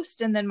 whoa,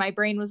 ghost. And then my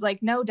brain was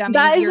like, no, dummy.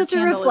 That is such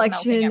a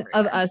reflection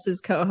of us as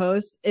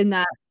co-hosts, in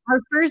that our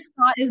first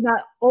thought is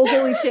that, oh,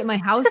 holy shit, my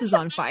house is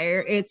on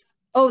fire. It's,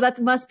 oh, that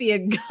must be a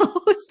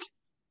ghost.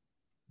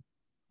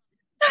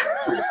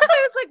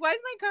 was like, why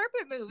is my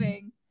carpet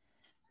moving?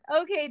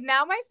 Okay,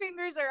 now my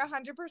fingers are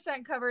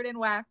 100% covered in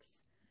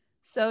wax.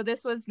 So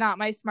this was not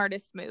my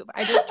smartest move.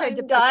 I just tried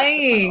to I'm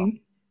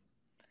dying.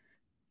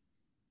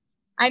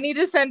 I need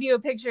to send you a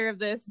picture of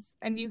this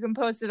and you can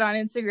post it on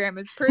Instagram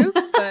as proof,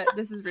 but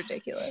this is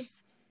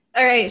ridiculous.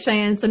 All right,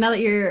 Cheyenne. So now that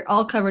you're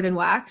all covered in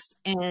wax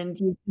and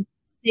you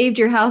saved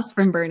your house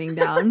from burning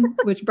down,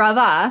 which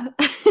brava.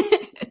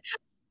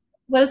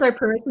 What is our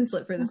permission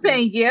slip for this week?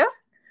 Thank you.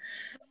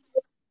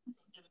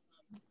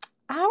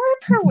 Our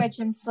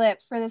permission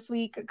slip for this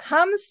week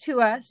comes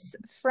to us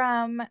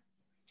from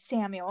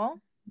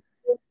Samuel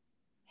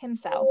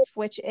himself,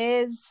 which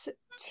is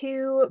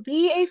to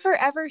be a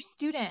forever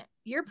student.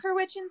 Your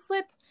permission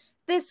slip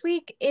this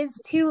week is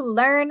to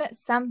learn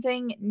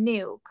something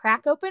new.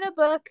 Crack open a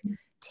book,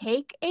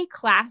 take a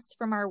class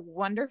from our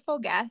wonderful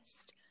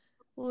guest,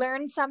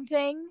 learn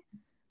something,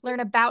 learn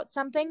about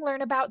something,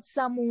 learn about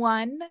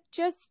someone.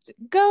 Just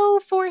go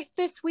forth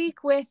this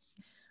week with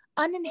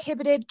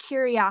uninhibited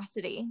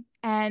curiosity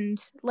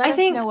and let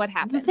us know what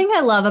happens. The thing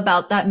I love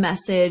about that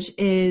message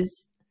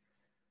is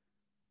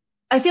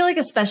I feel like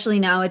especially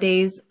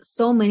nowadays,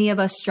 so many of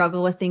us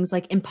struggle with things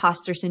like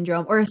imposter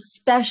syndrome, or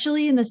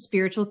especially in the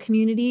spiritual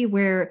community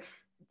where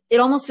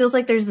it almost feels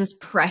like there's this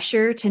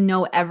pressure to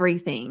know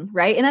everything,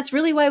 right? And that's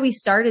really why we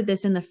started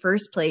this in the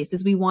first place,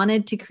 is we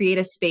wanted to create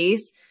a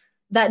space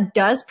that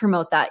does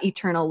promote that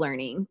eternal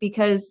learning,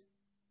 because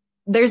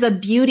there's a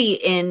beauty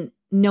in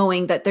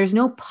knowing that there's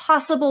no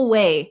possible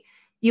way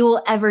you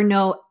will ever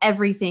know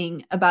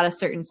everything about a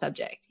certain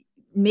subject.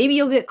 Maybe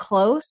you'll get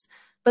close,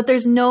 but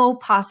there's no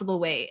possible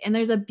way. And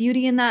there's a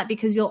beauty in that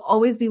because you'll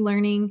always be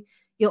learning.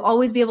 You'll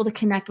always be able to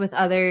connect with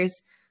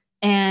others.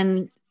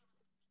 And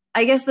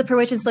I guess the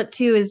permission slip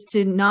too is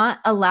to not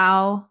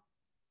allow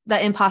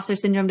that imposter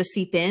syndrome to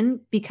seep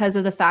in, because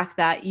of the fact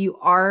that you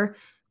are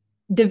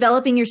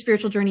developing your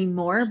spiritual journey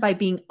more by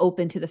being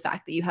open to the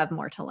fact that you have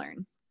more to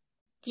learn.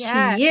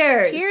 Yes.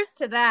 Cheers. Cheers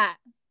to that.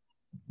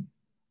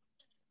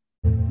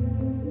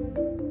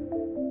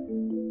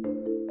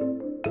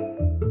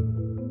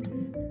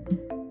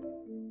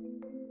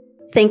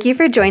 Thank you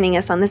for joining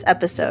us on this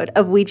episode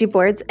of Ouija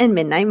Boards and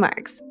Midnight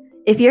Marks.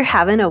 If you're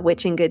having a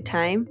witching good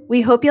time,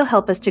 we hope you'll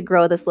help us to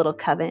grow this little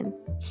coven.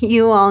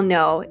 You all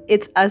know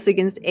it's us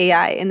against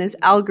AI in this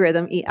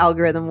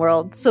algorithm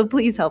world, so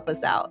please help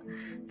us out.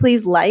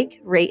 Please like,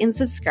 rate, and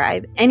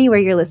subscribe anywhere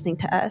you're listening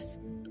to us.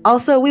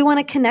 Also, we want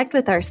to connect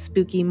with our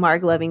spooky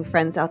Marg-loving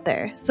friends out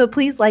there, so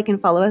please like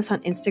and follow us on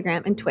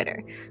Instagram and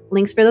Twitter.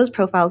 Links for those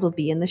profiles will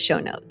be in the show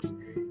notes.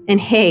 And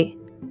hey,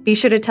 be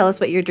sure to tell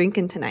us what you're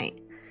drinking tonight.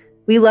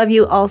 We love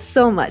you all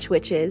so much,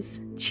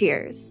 witches.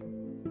 Cheers.